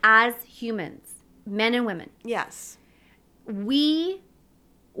because as humans, men and women, yes, we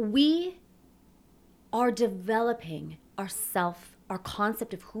are developing our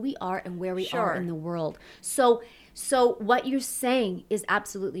concept of who we are and where we are in the world. So what you're saying is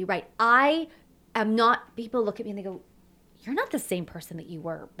absolutely right. I am not, people look at me and they go, you're not the same person that you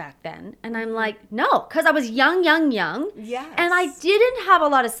were back then. And I'm like, no, because I was young. Yes. And I didn't have a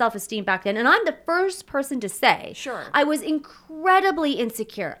lot of self-esteem back then. And I'm the first person to say, I was incredibly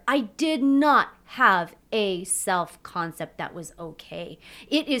insecure. I did not have a self-concept that was okay.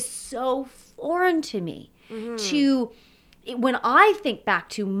 It is so foreign to me when I think back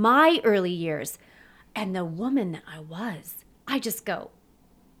to my early years and the woman that I was, I just go,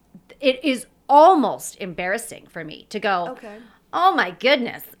 it is almost embarrassing for me to go, oh my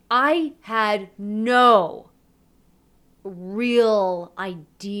goodness, I had no real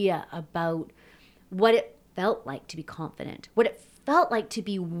idea about what it felt like to be confident, what it felt like to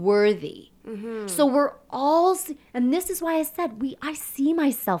be worthy. So we're all, and this is why I said, I see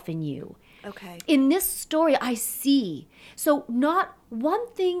myself in you. Okay. In this story, I see. So not one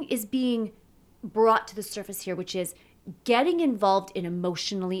thing is being brought to the surface here, which is getting involved in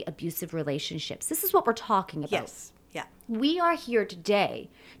emotionally abusive relationships. This is what we're talking about. Yes. Yeah. We are here today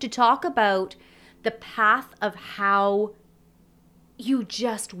to talk about the path of how you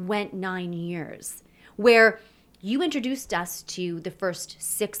just went 9 years, where you introduced us to the first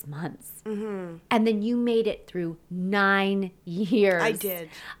 6 months, and then you made it through 9 years. I did.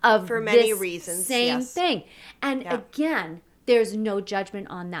 For many reasons. Same thing. And again, there's no judgment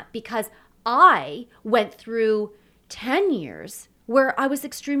on that, because I went through 10 years where I was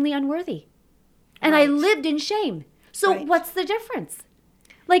extremely unworthy. And I lived in shame. So what's the difference?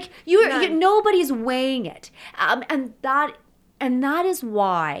 Like, nobody's weighing it. And that is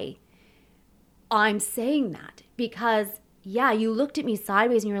why I'm saying that. Because, you looked at me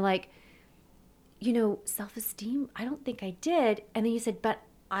sideways and you were like, self-esteem, I don't think I did. And then you said, but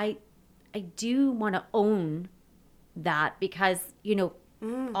I do want to own that because,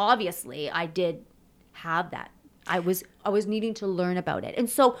 obviously I did have that I was needing to learn about it. And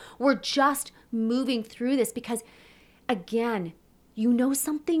so we're just moving through this because, again, you know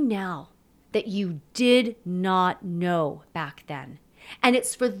something now that you did not know back then. And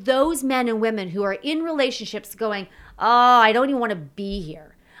it's for those men and women who are in relationships going, oh, I don't even want to be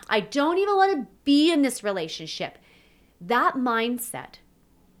here. I don't even want to be in this relationship. That mindset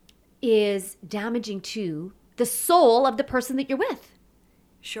is damaging to the soul of the person that you're with.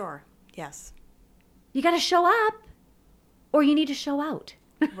 Sure. Yes. You got to show up or you need to show out.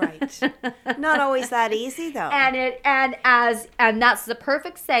 Right. Not always that easy though. And that's the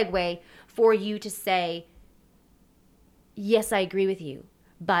perfect segue for you to say, yes, I agree with you.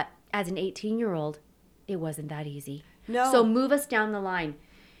 But as an 18-year-old, it wasn't that easy. No. So move us down the line.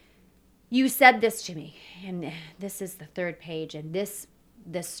 You said this to me, and this is the third page, and this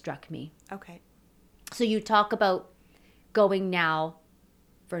struck me. Okay. So you talk about going now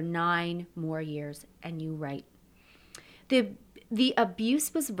for 9 more years, and you write, the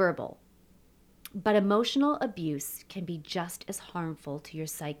abuse was verbal, but emotional abuse can be just as harmful to your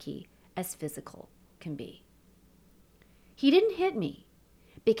psyche as physical can be. He didn't hit me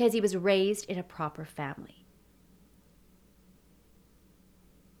because he was raised in a proper family.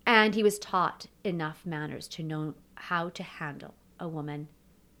 And he was taught enough manners to know how to handle a woman.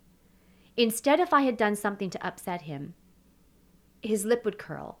 Instead, if I had done something to upset him, his lip would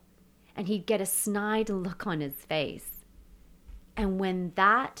curl and he'd get a snide look on his face. And when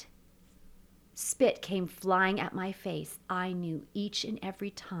that spit came flying at my face, I knew each and every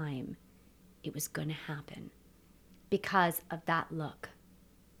time it was going to happen because of that look.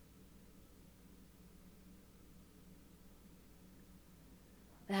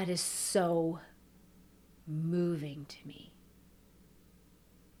 That is so moving to me.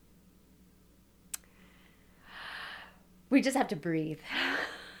 We just have to breathe.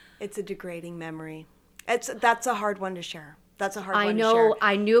 It's a degrading memory. That's a hard one to share. That's a hard one to share. I know.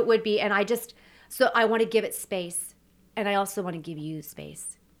 I knew it would be, and so I want to give it space, and I also want to give you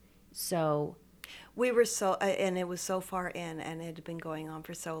space. So we were and it was so far in, and it had been going on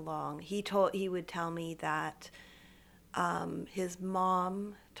for so long. He would tell me that his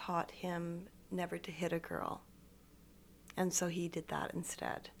mom taught him never to hit a girl, and so he did that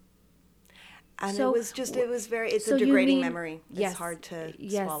instead. And so, it's a degrading memory. It's hard to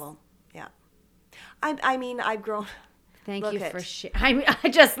swallow. Yeah. I mean, I've grown. Thank you for sharing. I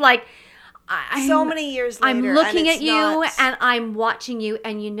just like. So many years later, I'm looking at you and I'm watching you,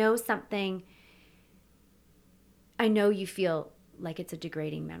 and you know something. I know you feel like it's a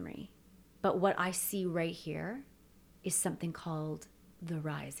degrading memory, but what I see right here is something called the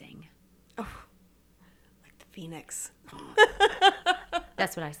rising. Oh, like the phoenix.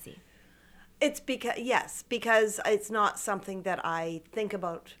 That's what I see. It's because it's not something that I think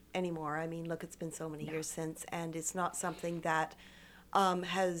about anymore. I mean, look, it's been so many years since, and it's not something that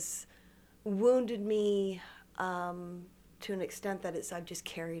has wounded me to an extent that I've just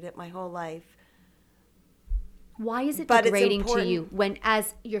carried it my whole life. Why is it degrading to you when,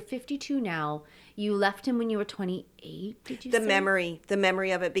 as you're 52 now, you left him when you were 28, did you say? The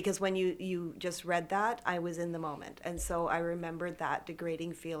memory of it, because when you just read that, I was in the moment. And so I remembered that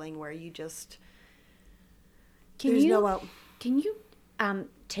degrading feeling where you just, Can you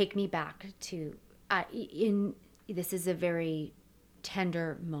take me back to, this is a very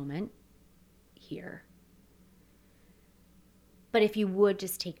tender moment here. But if you would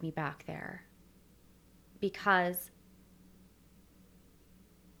just take me back there. Because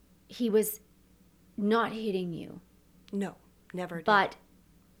he was not hitting you. No, never did. But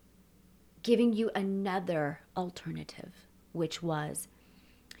giving you another alternative, which was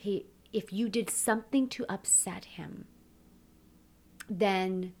if you did something to upset him,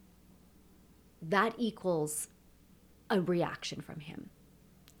 then that equals a reaction from him.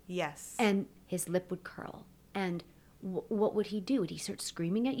 Yes. And his lip would curl. And what would he do? Would he start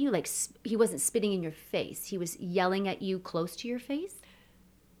screaming at you? Like, he wasn't spitting in your face. He was yelling at you close to your face?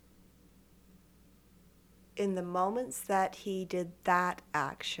 In the moments that he did that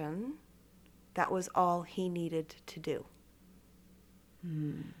action, that was all he needed to do.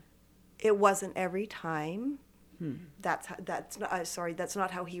 It wasn't every time. That's not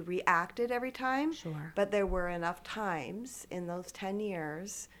how he reacted every time. Sure. But there were enough times in those 10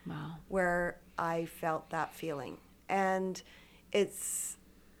 years where I felt that feeling. And it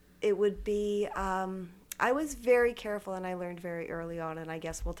would be, I was very careful, and I learned very early on, and I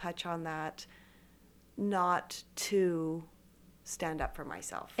guess we'll touch on that, not to stand up for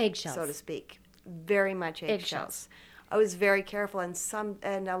myself. Eggshells. So to speak. Very much eggshells. I was very careful,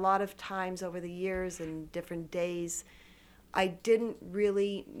 and a lot of times over the years and different days, I didn't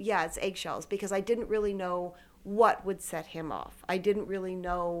really, it's eggshells, because I didn't really know what would set him off. I didn't really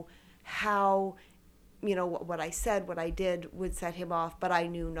know how, what I said, what I did would set him off, but I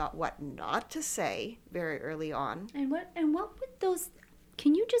knew what not to say very early on. And what would those,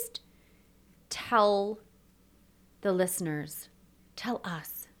 can you just tell the listeners, tell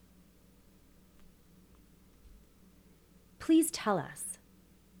us, please tell us,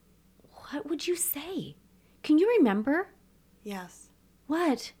 what would you say? Can you remember? Yes.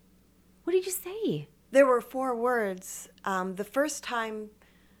 What did you say? There were 4 words. The first time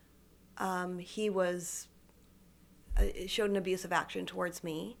he showed an abusive action towards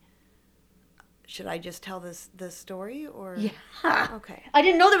me. Should I just tell this story or? Yeah. Okay. I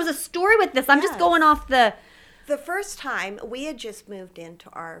didn't know there was a story with this. I'm just going off the. The first time, we had just moved into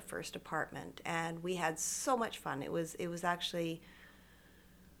our first apartment, and we had so much fun. It was actually.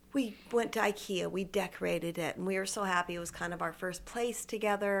 We went to IKEA. We decorated it, and we were so happy. It was kind of our first place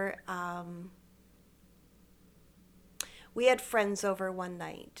together. We had friends over one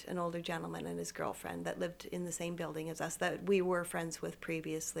night, an older gentleman and his girlfriend that lived in the same building as us that we were friends with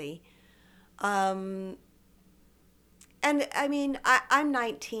previously. And I mean, I'm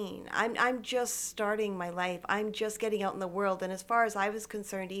 19. I'm just starting my life. I'm just getting out in the world. And as far as I was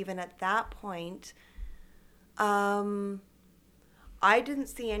concerned, even at that point, I didn't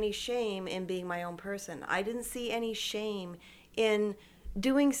see any shame in being my own person. I didn't see any shame in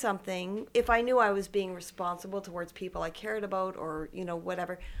doing something if I knew I was being responsible towards people I cared about or,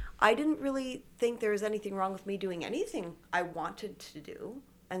 whatever. I didn't really think there was anything wrong with me doing anything I wanted to do.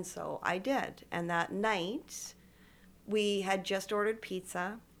 And so I did. And that night, we had just ordered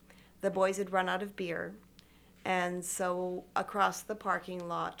pizza. The boys had run out of beer. And so across the parking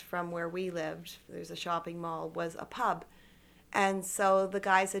lot from where we lived, there's a shopping mall, was a pub. And so the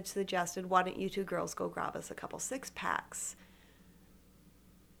guys had suggested, why don't you 2 girls go grab us a couple 6-packs?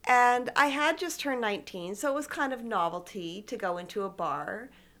 And I had just turned 19, so it was kind of novelty to go into a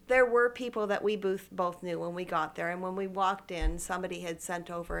bar. There were people that we both knew when we got there, and when we walked in, somebody had sent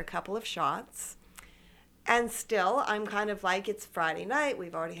over a couple of shots. And still, I'm kind of like, it's Friday night,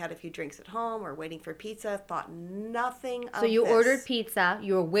 we've already had a few drinks at home, we're waiting for pizza, thought nothing of this. So you ordered pizza,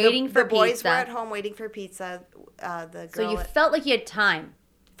 you were waiting for pizza. The boys were at home waiting for pizza. The girl. So you felt like you had time.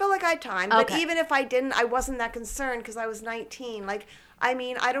 Felt like I had time, Okay. but even if I didn't, I wasn't that concerned because I was 19. Like, I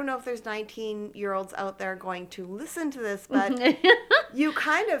mean, I don't know if there's 19-year-olds out there going to listen to this, but you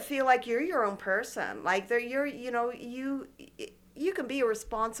kind of feel like you're your own person. Like, you can be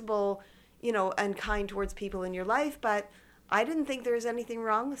responsible, and kind towards people in your life, but I didn't think there was anything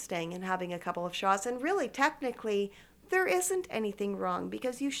wrong with staying and having a couple of shots. And really, technically, there isn't anything wrong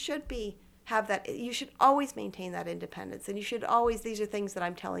because you should you should always maintain that independence. And you should always, these are things that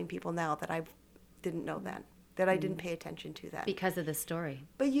I'm telling people now that I didn't know then. That I didn't pay attention to that. Because of the story.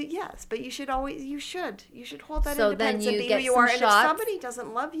 But you should hold that so independence and be who you are. And if somebody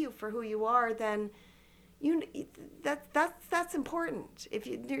doesn't love you for who you are, then that's important. If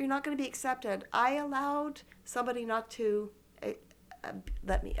you're not going to be accepted, I allowed somebody not to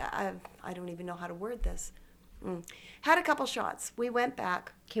let me. I don't even know how to word this. Had a couple shots. We went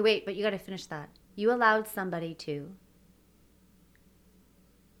back. Okay, wait, but you got to finish that. You allowed somebody to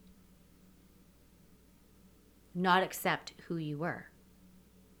not accept who you were.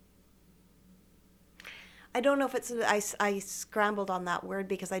 I don't know if it's, I scrambled on that word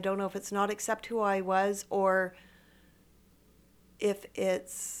because I don't know if it's not accept who I was or if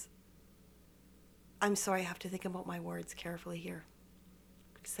it's, I'm sorry, I have to think about my words carefully here.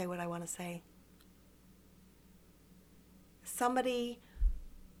 Say what I want to say. Somebody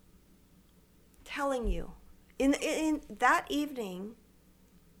telling you. In that evening,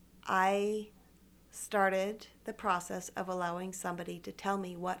 I started the process of allowing somebody to tell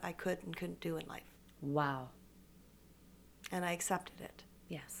me what I could and couldn't do in life. Wow. And I accepted it.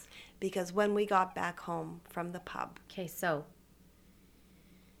 Yes. Because when we got back home from the pub. Okay, so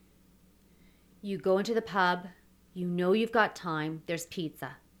you go into the pub, you've got time, there's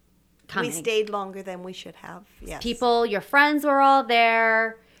pizza coming. We stayed longer than we should have, yes. People, your friends were all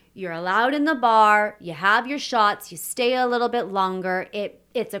there, you're allowed in the bar, you have your shots, you stay a little bit longer,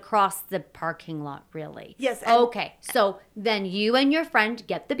 it's across the parking lot, really. Yes. Okay, so then you and your friend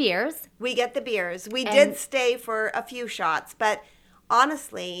get the beers. We get the beers. We did stay for a few shots, but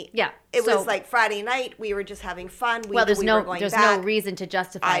honestly, it was like Friday night. We were just having fun. There's no reason to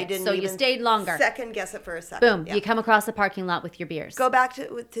justify it. So you stayed longer. Second guess it for a second. Boom, you come across the parking lot with your beers. Go back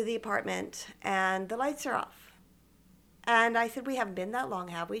to the apartment, and the lights are off. And I said, we haven't been that long,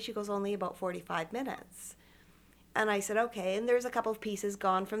 have we? She goes, only about 45 minutes. And I said, okay. And there's a couple of pieces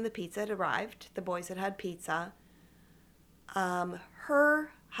gone from the pizza. It arrived. The boys had pizza.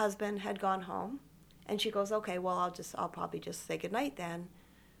 Her husband had gone home, And she goes, okay, well, I'll probably just say goodnight then.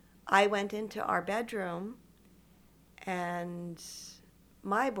 I went into our bedroom, and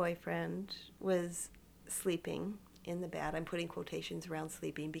my boyfriend was sleeping in the bed. I'm putting quotations around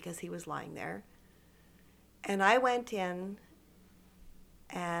sleeping because he was lying there. And I went in,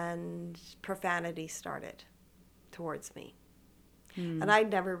 and profanity started towards me. And I'd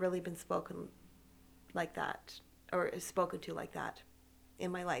never really been spoken like that, or spoken to like that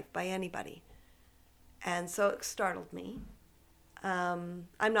in my life by anybody. And so it startled me. I'm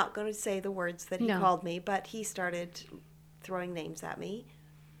not going to say the words that he called me, but he started throwing names at me.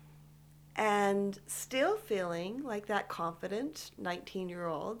 And still feeling like that confident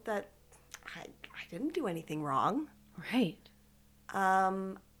 19-year-old that I didn't do anything wrong. Right.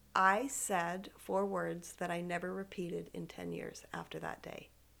 I said 4 words that I never repeated in 10 years after that day.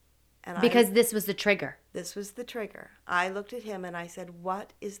 And Because this was the trigger. This was the trigger. I looked at him and I said,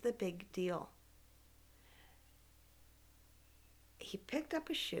 what is the big deal? He picked up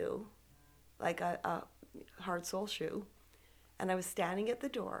a shoe, like a hard sole shoe, and I was standing at the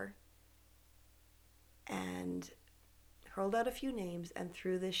door and hurled out a few names and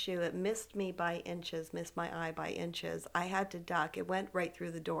threw this shoe. It missed me by inches, missed my eye by inches. I had to duck. It went right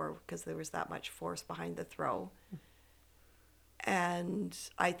through the door because there was that much force behind the throw. And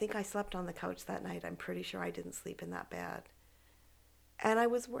I think I slept on the couch that night. I'm pretty sure I didn't sleep in that bed. And I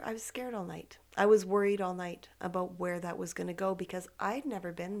was scared all night. I was worried all night about where that was going to go because I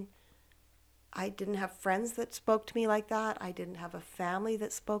didn't have friends that spoke to me like that. I didn't have a family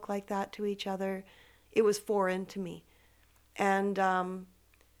that spoke like that to each other. It was foreign to me. And,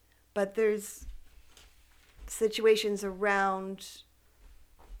 but there's situations around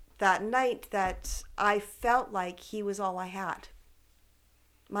that night that I felt like he was all I had.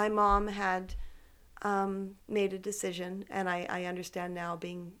 My mom had made a decision, and I understand now,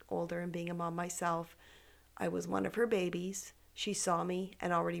 being older and being a mom myself, I was one of her babies. She saw me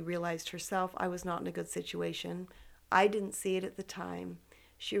and already realized herself I was not in a good situation. I didn't see it at the time.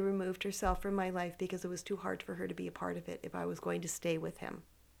 She removed herself from my life because it was too hard for her to be a part of it if I was going to stay with him.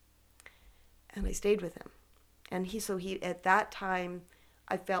 And I stayed with him. And he at that time,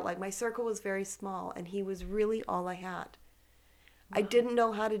 I felt like my circle was very small, and he was really all I had. Wow. I didn't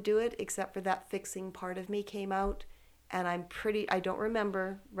know how to do it except for that fixing part of me came out, and I don't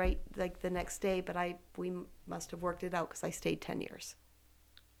remember right like the next day, but we must have worked it out because I stayed 10 years.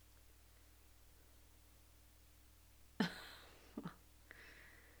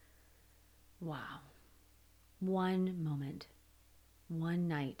 Wow. One moment, one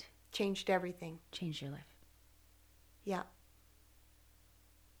night. Changed everything. Changed your life. Yeah.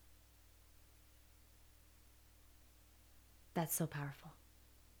 That's so powerful.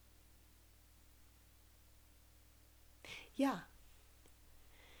 Yeah.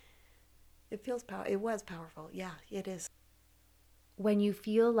 It feels It was powerful. Yeah, it is. When you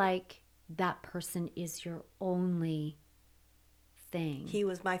feel like that person is your only thing. He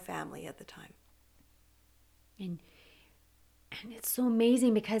was my family at the time. And it's so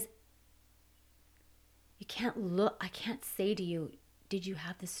amazing because I can't say to you, did you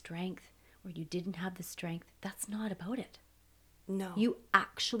have the strength or you didn't have the strength? That's not about it. No. You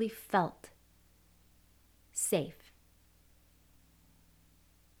actually felt safe.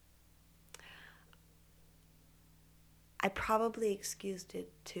 I probably excused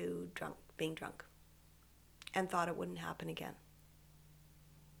it to being drunk and thought it wouldn't happen again.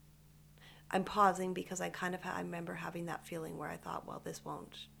 I'm pausing because I remember having that feeling where I thought, well, this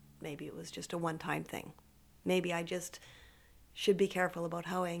won't. Maybe it was just a one-time thing. Maybe I just should be careful about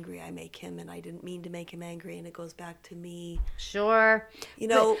how angry I make him, and I didn't mean to make him angry, and it goes back to me. Sure.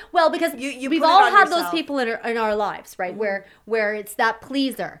 Because you we've all had those people in our lives, right? Mm-hmm. Where it's that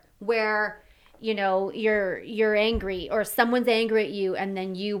pleaser, where you're angry or someone's angry at you, and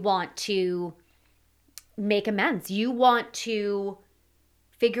then you want to make amends. You want to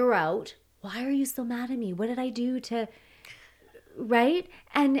figure out, why are you so mad at me? What did I do to, right?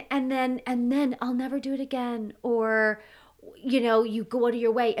 And then I'll never do it again. Or, you go out of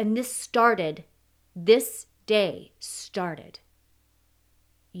your way. And this day started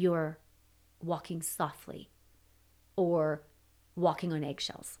your walking softly or walking on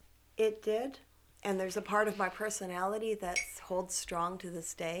eggshells. It did. And there's a part of my personality that holds strong to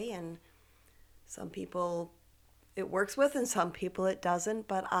this day. And some people it works with and some people it doesn't.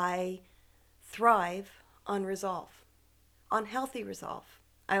 But I thrive on resolve, on healthy resolve.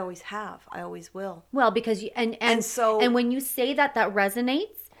 I always have. I always will. Well, because and when you say that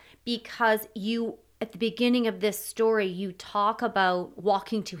resonates, because you, at the beginning of this story, you talk about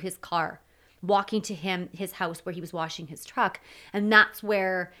walking to his car, walking to his house where he was washing his truck. And that's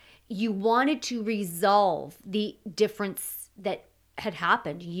where, you wanted to resolve the difference that had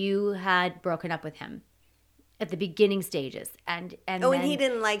happened. You had broken up with him at the beginning stages, and then he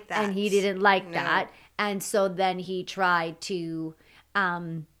didn't like that. And he didn't like that, and so then he tried to,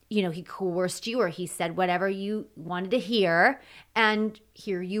 he coerced you, or he said whatever you wanted to hear, and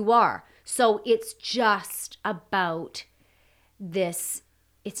here you are. So it's just about this.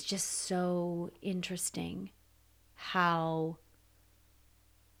 It's just so interesting how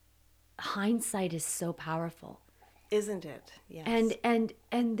hindsight is so powerful. Isn't it? Yes.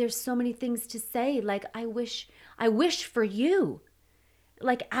 And there's so many things to say. Like, I wish for you,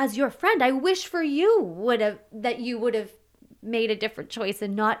 like, as your friend, I wish for you that you would have made a different choice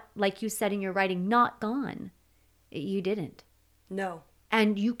and not, like you said in your writing, not gone. You didn't. No.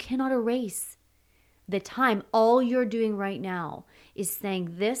 And you cannot erase the time. All you're doing right now is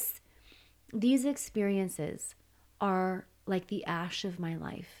saying these experiences are like the ash of my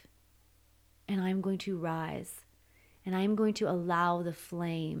life. And I'm going to rise. And I'm going to allow the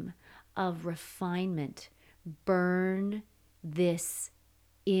flame of refinement burn this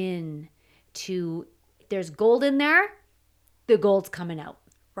in to, there's gold in there, the gold's coming out.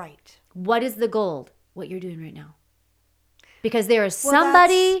 Right. What is the gold? What you're doing right now. Because there is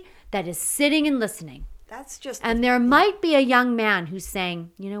somebody that is sitting and listening. That's just... And there might be a young man who's saying,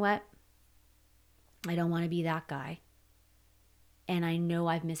 you know what? I don't want to be that guy. And I know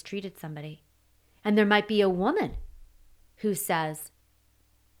I've mistreated somebody. And there might be a woman who says,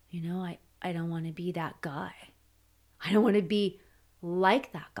 you know, I don't want to be that guy. I don't want to be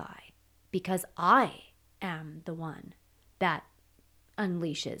like that guy because I am the one that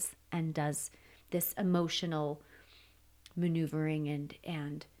unleashes and does this emotional maneuvering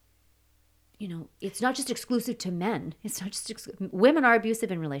and you know, it's not just exclusive to men. It's not just women are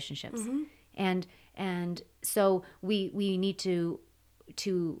abusive in relationships. Mm-hmm. And so we need to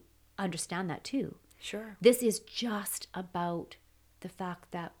understand that too. Sure. This is just about the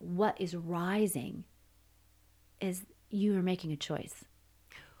fact that what is rising is you are making a choice.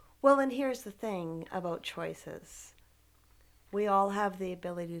 Well, and here's the thing about choices. We all have the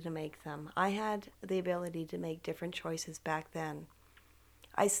ability to make them. I had the ability to make different choices back then.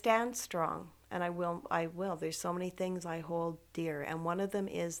 I stand strong, and I will. There's so many things I hold dear, and one of them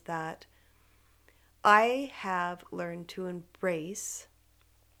is that I have learned to embrace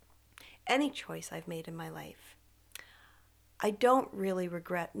any choice I've made in my life. I don't really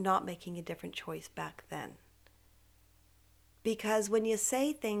regret not making a different choice back then. Because when you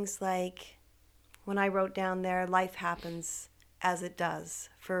say things like, when I wrote down there, life happens as it does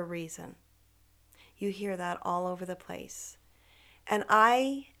for a reason. You hear that all over the place. And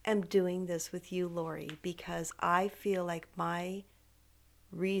I am doing this with you, Lori, because I feel like my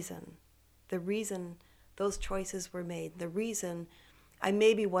reason, the reason those choices were made, the reason I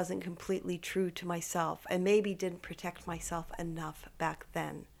maybe wasn't completely true to myself and maybe didn't protect myself enough back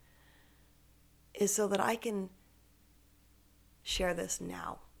then, is so that I can share this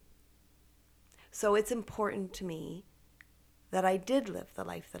now. So it's important to me that I did live the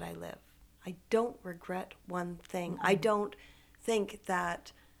life that I live. I don't regret one thing. Mm-hmm. I don't think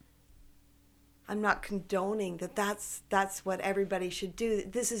that, I'm not condoning that that's what everybody should do.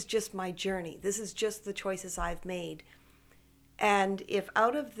 This is just my journey. This is just the choices I've made. And if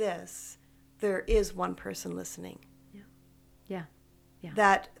out of this, there is one person listening. Yeah.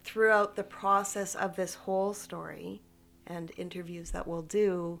 That throughout the process of this whole story and interviews that we'll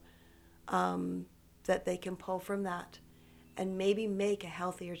do, that they can pull from that and maybe make a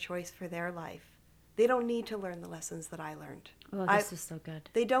healthier choice for their life. They don't need to learn the lessons that I learned. Oh, this is so good.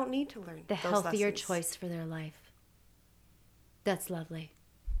 They don't need to learn the those healthier lessons. Choice for their life. That's lovely.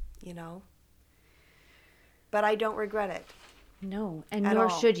 You know? But I don't regret it. No, and nor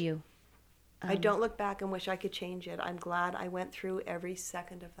should you. I don't look back and wish I could change it. I'm glad I went through every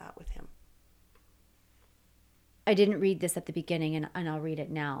second of that with him. I didn't read this at the beginning, and I'll read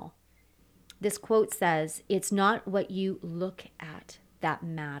it now. This quote says, "It's not what you look at that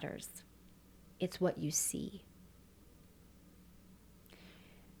matters. It's what you see."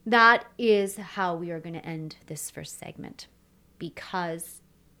 That is how we are going to end this first segment, because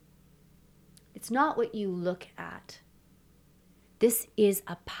it's not what you look at. This is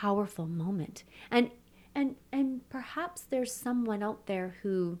a powerful moment. And perhaps there's someone out there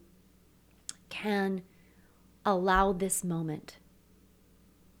who can allow this moment.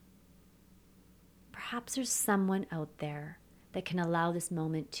 Perhaps there's someone out there that can allow this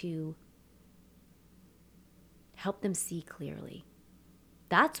moment to help them see clearly.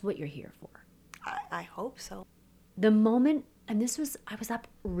 That's what you're here for. I hope so. The moment, and I was up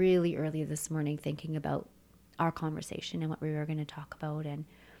really early this morning thinking about our conversation and what we were going to talk about. And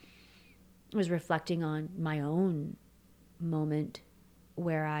was reflecting on my own moment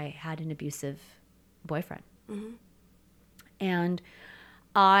where I had an abusive boyfriend. Mm-hmm. And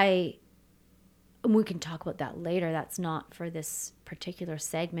we can talk about that later. That's not for this particular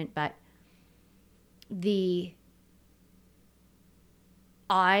segment, but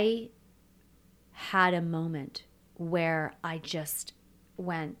I had a moment where I just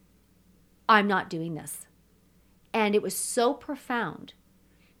went, I'm not doing this. And it was so profound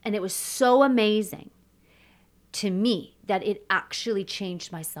and it was so amazing to me that it actually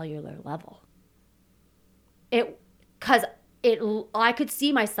changed my cellular level. I could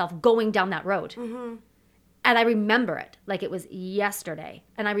see myself going down that road. Mm-hmm. And I remember it like it was yesterday.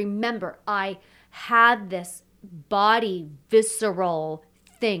 And I remember I had this body visceral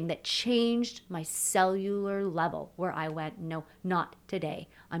thing that changed my cellular level where I went, no, not today.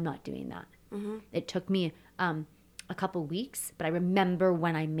 I'm not doing that. Mm-hmm. It took me a couple weeks, but I remember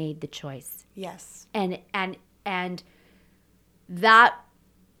when I made the choice. Yes. And that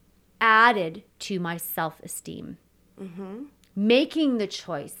added to my self-esteem. Mm-hmm. Making the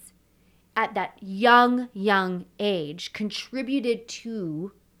choice at that young age contributed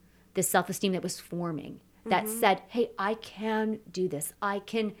to the self-esteem that was forming, that said, hey, I can do this.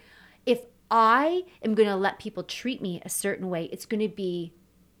 If I am going to let people treat me a certain way, it's going to be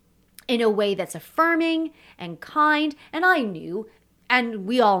in a way that's affirming and kind. And I knew, and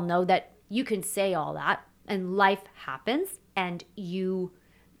we all know that you can say all that and life happens and you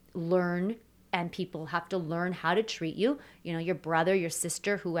learn and people have to learn how to treat you, your brother, your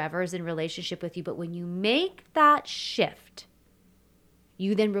sister, whoever is in relationship with you. But when you make that shift,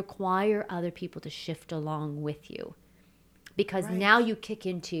 you then require other people to shift along with you. Because now you kick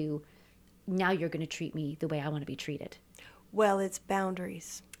into, now you're going to treat me the way I want to be treated. Well, it's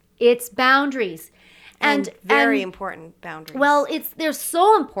boundaries. It's boundaries. And very important boundaries. Well, they're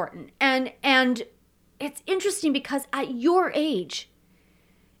so important. And it's interesting because at your age,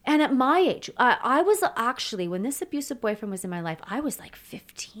 and at my age, I was actually, when this abusive boyfriend was in my life, I was like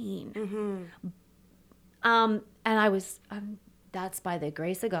 15. Mm-hmm. And I was, that's by the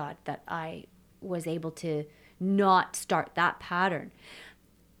grace of God that I was able to not start that pattern.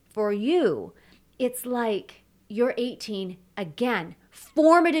 For you, it's like you're 18, again,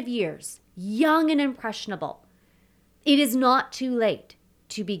 formative years, young and impressionable. It is not too late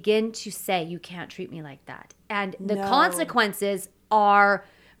to begin to say, you can't treat me like that. And the consequences are,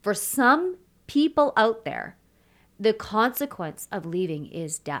 for some people out there, the consequence of leaving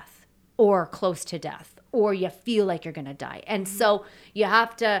is death or close to death, or you feel like you're going to die. And so you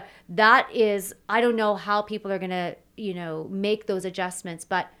have to, that is, I don't know how people are going to, make those adjustments,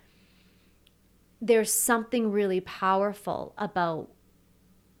 but there's something really powerful about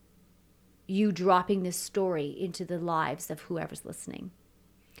you dropping this story into the lives of whoever's listening.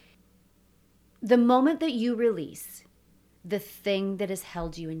 The moment that you release the thing that has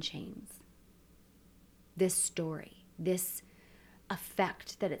held you in chains, this story, this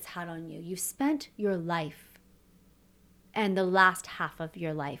effect that it's had on you. You've spent your life and the last half of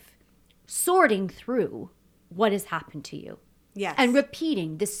your life sorting through what has happened to you. Yes. And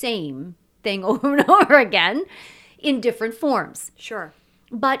repeating the same thing over and over again in different forms. Sure.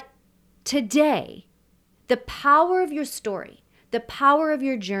 But today, the power of your story, the power of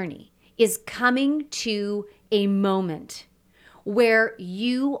your journey is coming to a moment where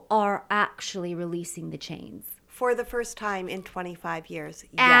you are actually releasing the chains. For the first time in 25 years,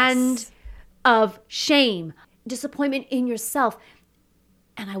 yes. And of shame, disappointment in yourself.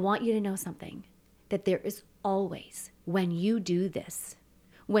 And I want you to know something, that there is always, when you do this,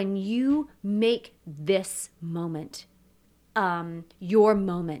 when you make this moment your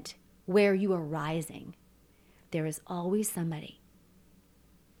moment where you are rising, there is always somebody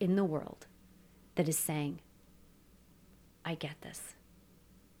in the world that is saying, I get this.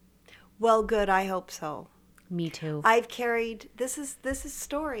 Well, good. I hope so. Me too. I've carried, this is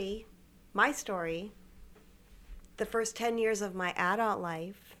story, my story, the first 10 years of my adult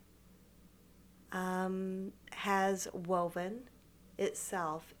life has woven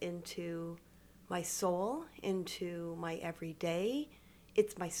itself into my soul, into my everyday.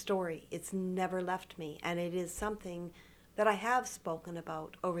 It's my story. It's never left me. And it is something that I have spoken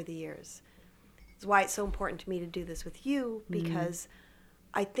about over the years. It's why it's so important to me to do this with you, because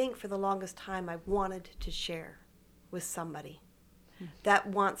I think for the longest time I wanted to share with somebody that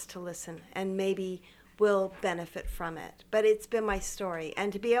wants to listen and maybe will benefit from it. But it's been my story.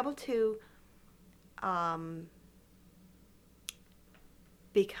 And to be able to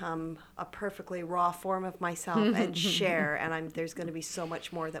become a perfectly raw form of myself and share, and there's going to be so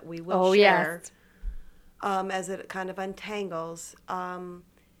much more that we will share. Yes. As it kind of untangles,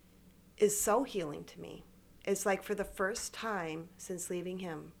 is so healing to me. It's like for the first time since leaving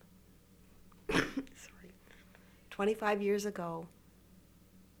him, 25 years ago,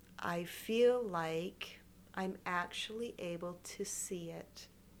 I feel like I'm actually able to see it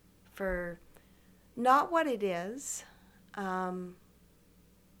for not what it is,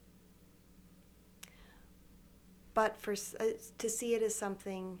 but to see it as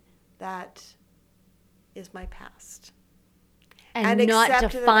something that is my past. And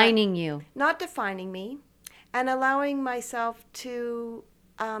not defining you. Not defining me. And allowing myself to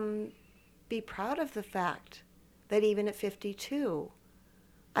be proud of the fact that even at 52,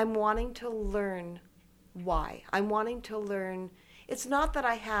 I'm wanting to learn why. I'm wanting to learn. It's not that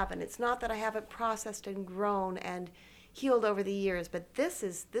I haven't. It's not that I haven't processed and grown and healed over the years, but this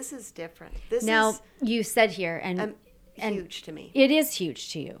is different. Now, you said here, and huge to me. It is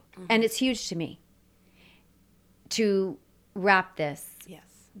huge to you, and it's huge to me. To wrap this, yes,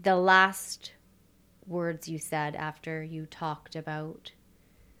 the last words you said after you talked about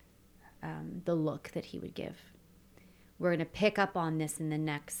the look that he would give. We're going to pick up on this in the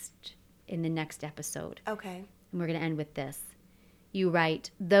next episode. Okay. And we're going to end with this. You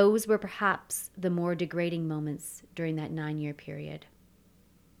write, those were perhaps the more degrading moments during that 9-year period.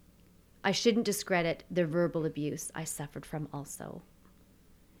 I shouldn't discredit the verbal abuse I suffered from also.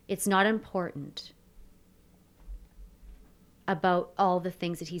 It's not important about all the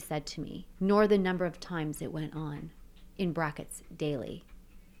things that he said to me, nor the number of times it went on, in brackets, daily.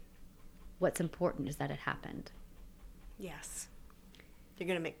 What's important is that it happened. Yes. You're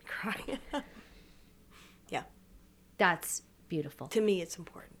going to make me cry. Yeah. That's beautiful. To me, it's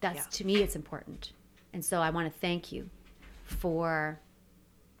important. To me, it's important. And so I want to thank you for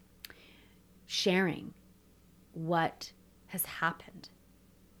sharing what has happened.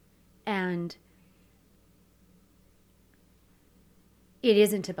 And it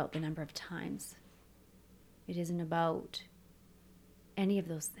isn't about the number of times. It isn't about any of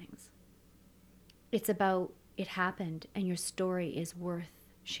those things. It's about it happened and your story is worth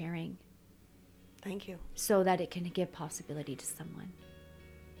sharing. Thank you. So that it can give possibility to someone.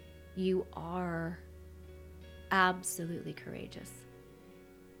 You are absolutely courageous.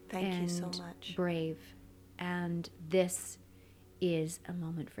 Thank you so much. Brave. And this is a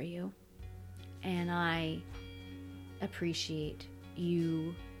moment for you. And I appreciate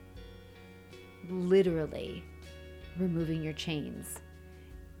you literally removing your chains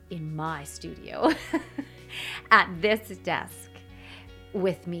in my studio at this desk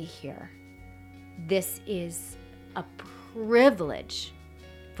with me here. This is a privilege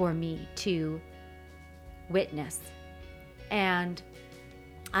for me to witness. And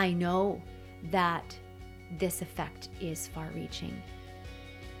I know that this effect is far-reaching.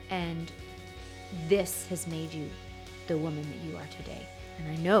 And this has made you the woman that you are today. And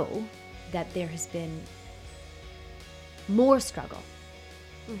I know that there has been more struggle,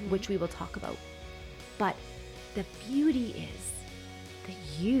 which we will talk about. But the beauty is that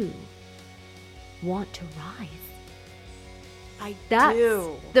you want to rise. That's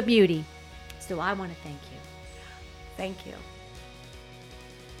the beauty. So I want to thank you. Thank you.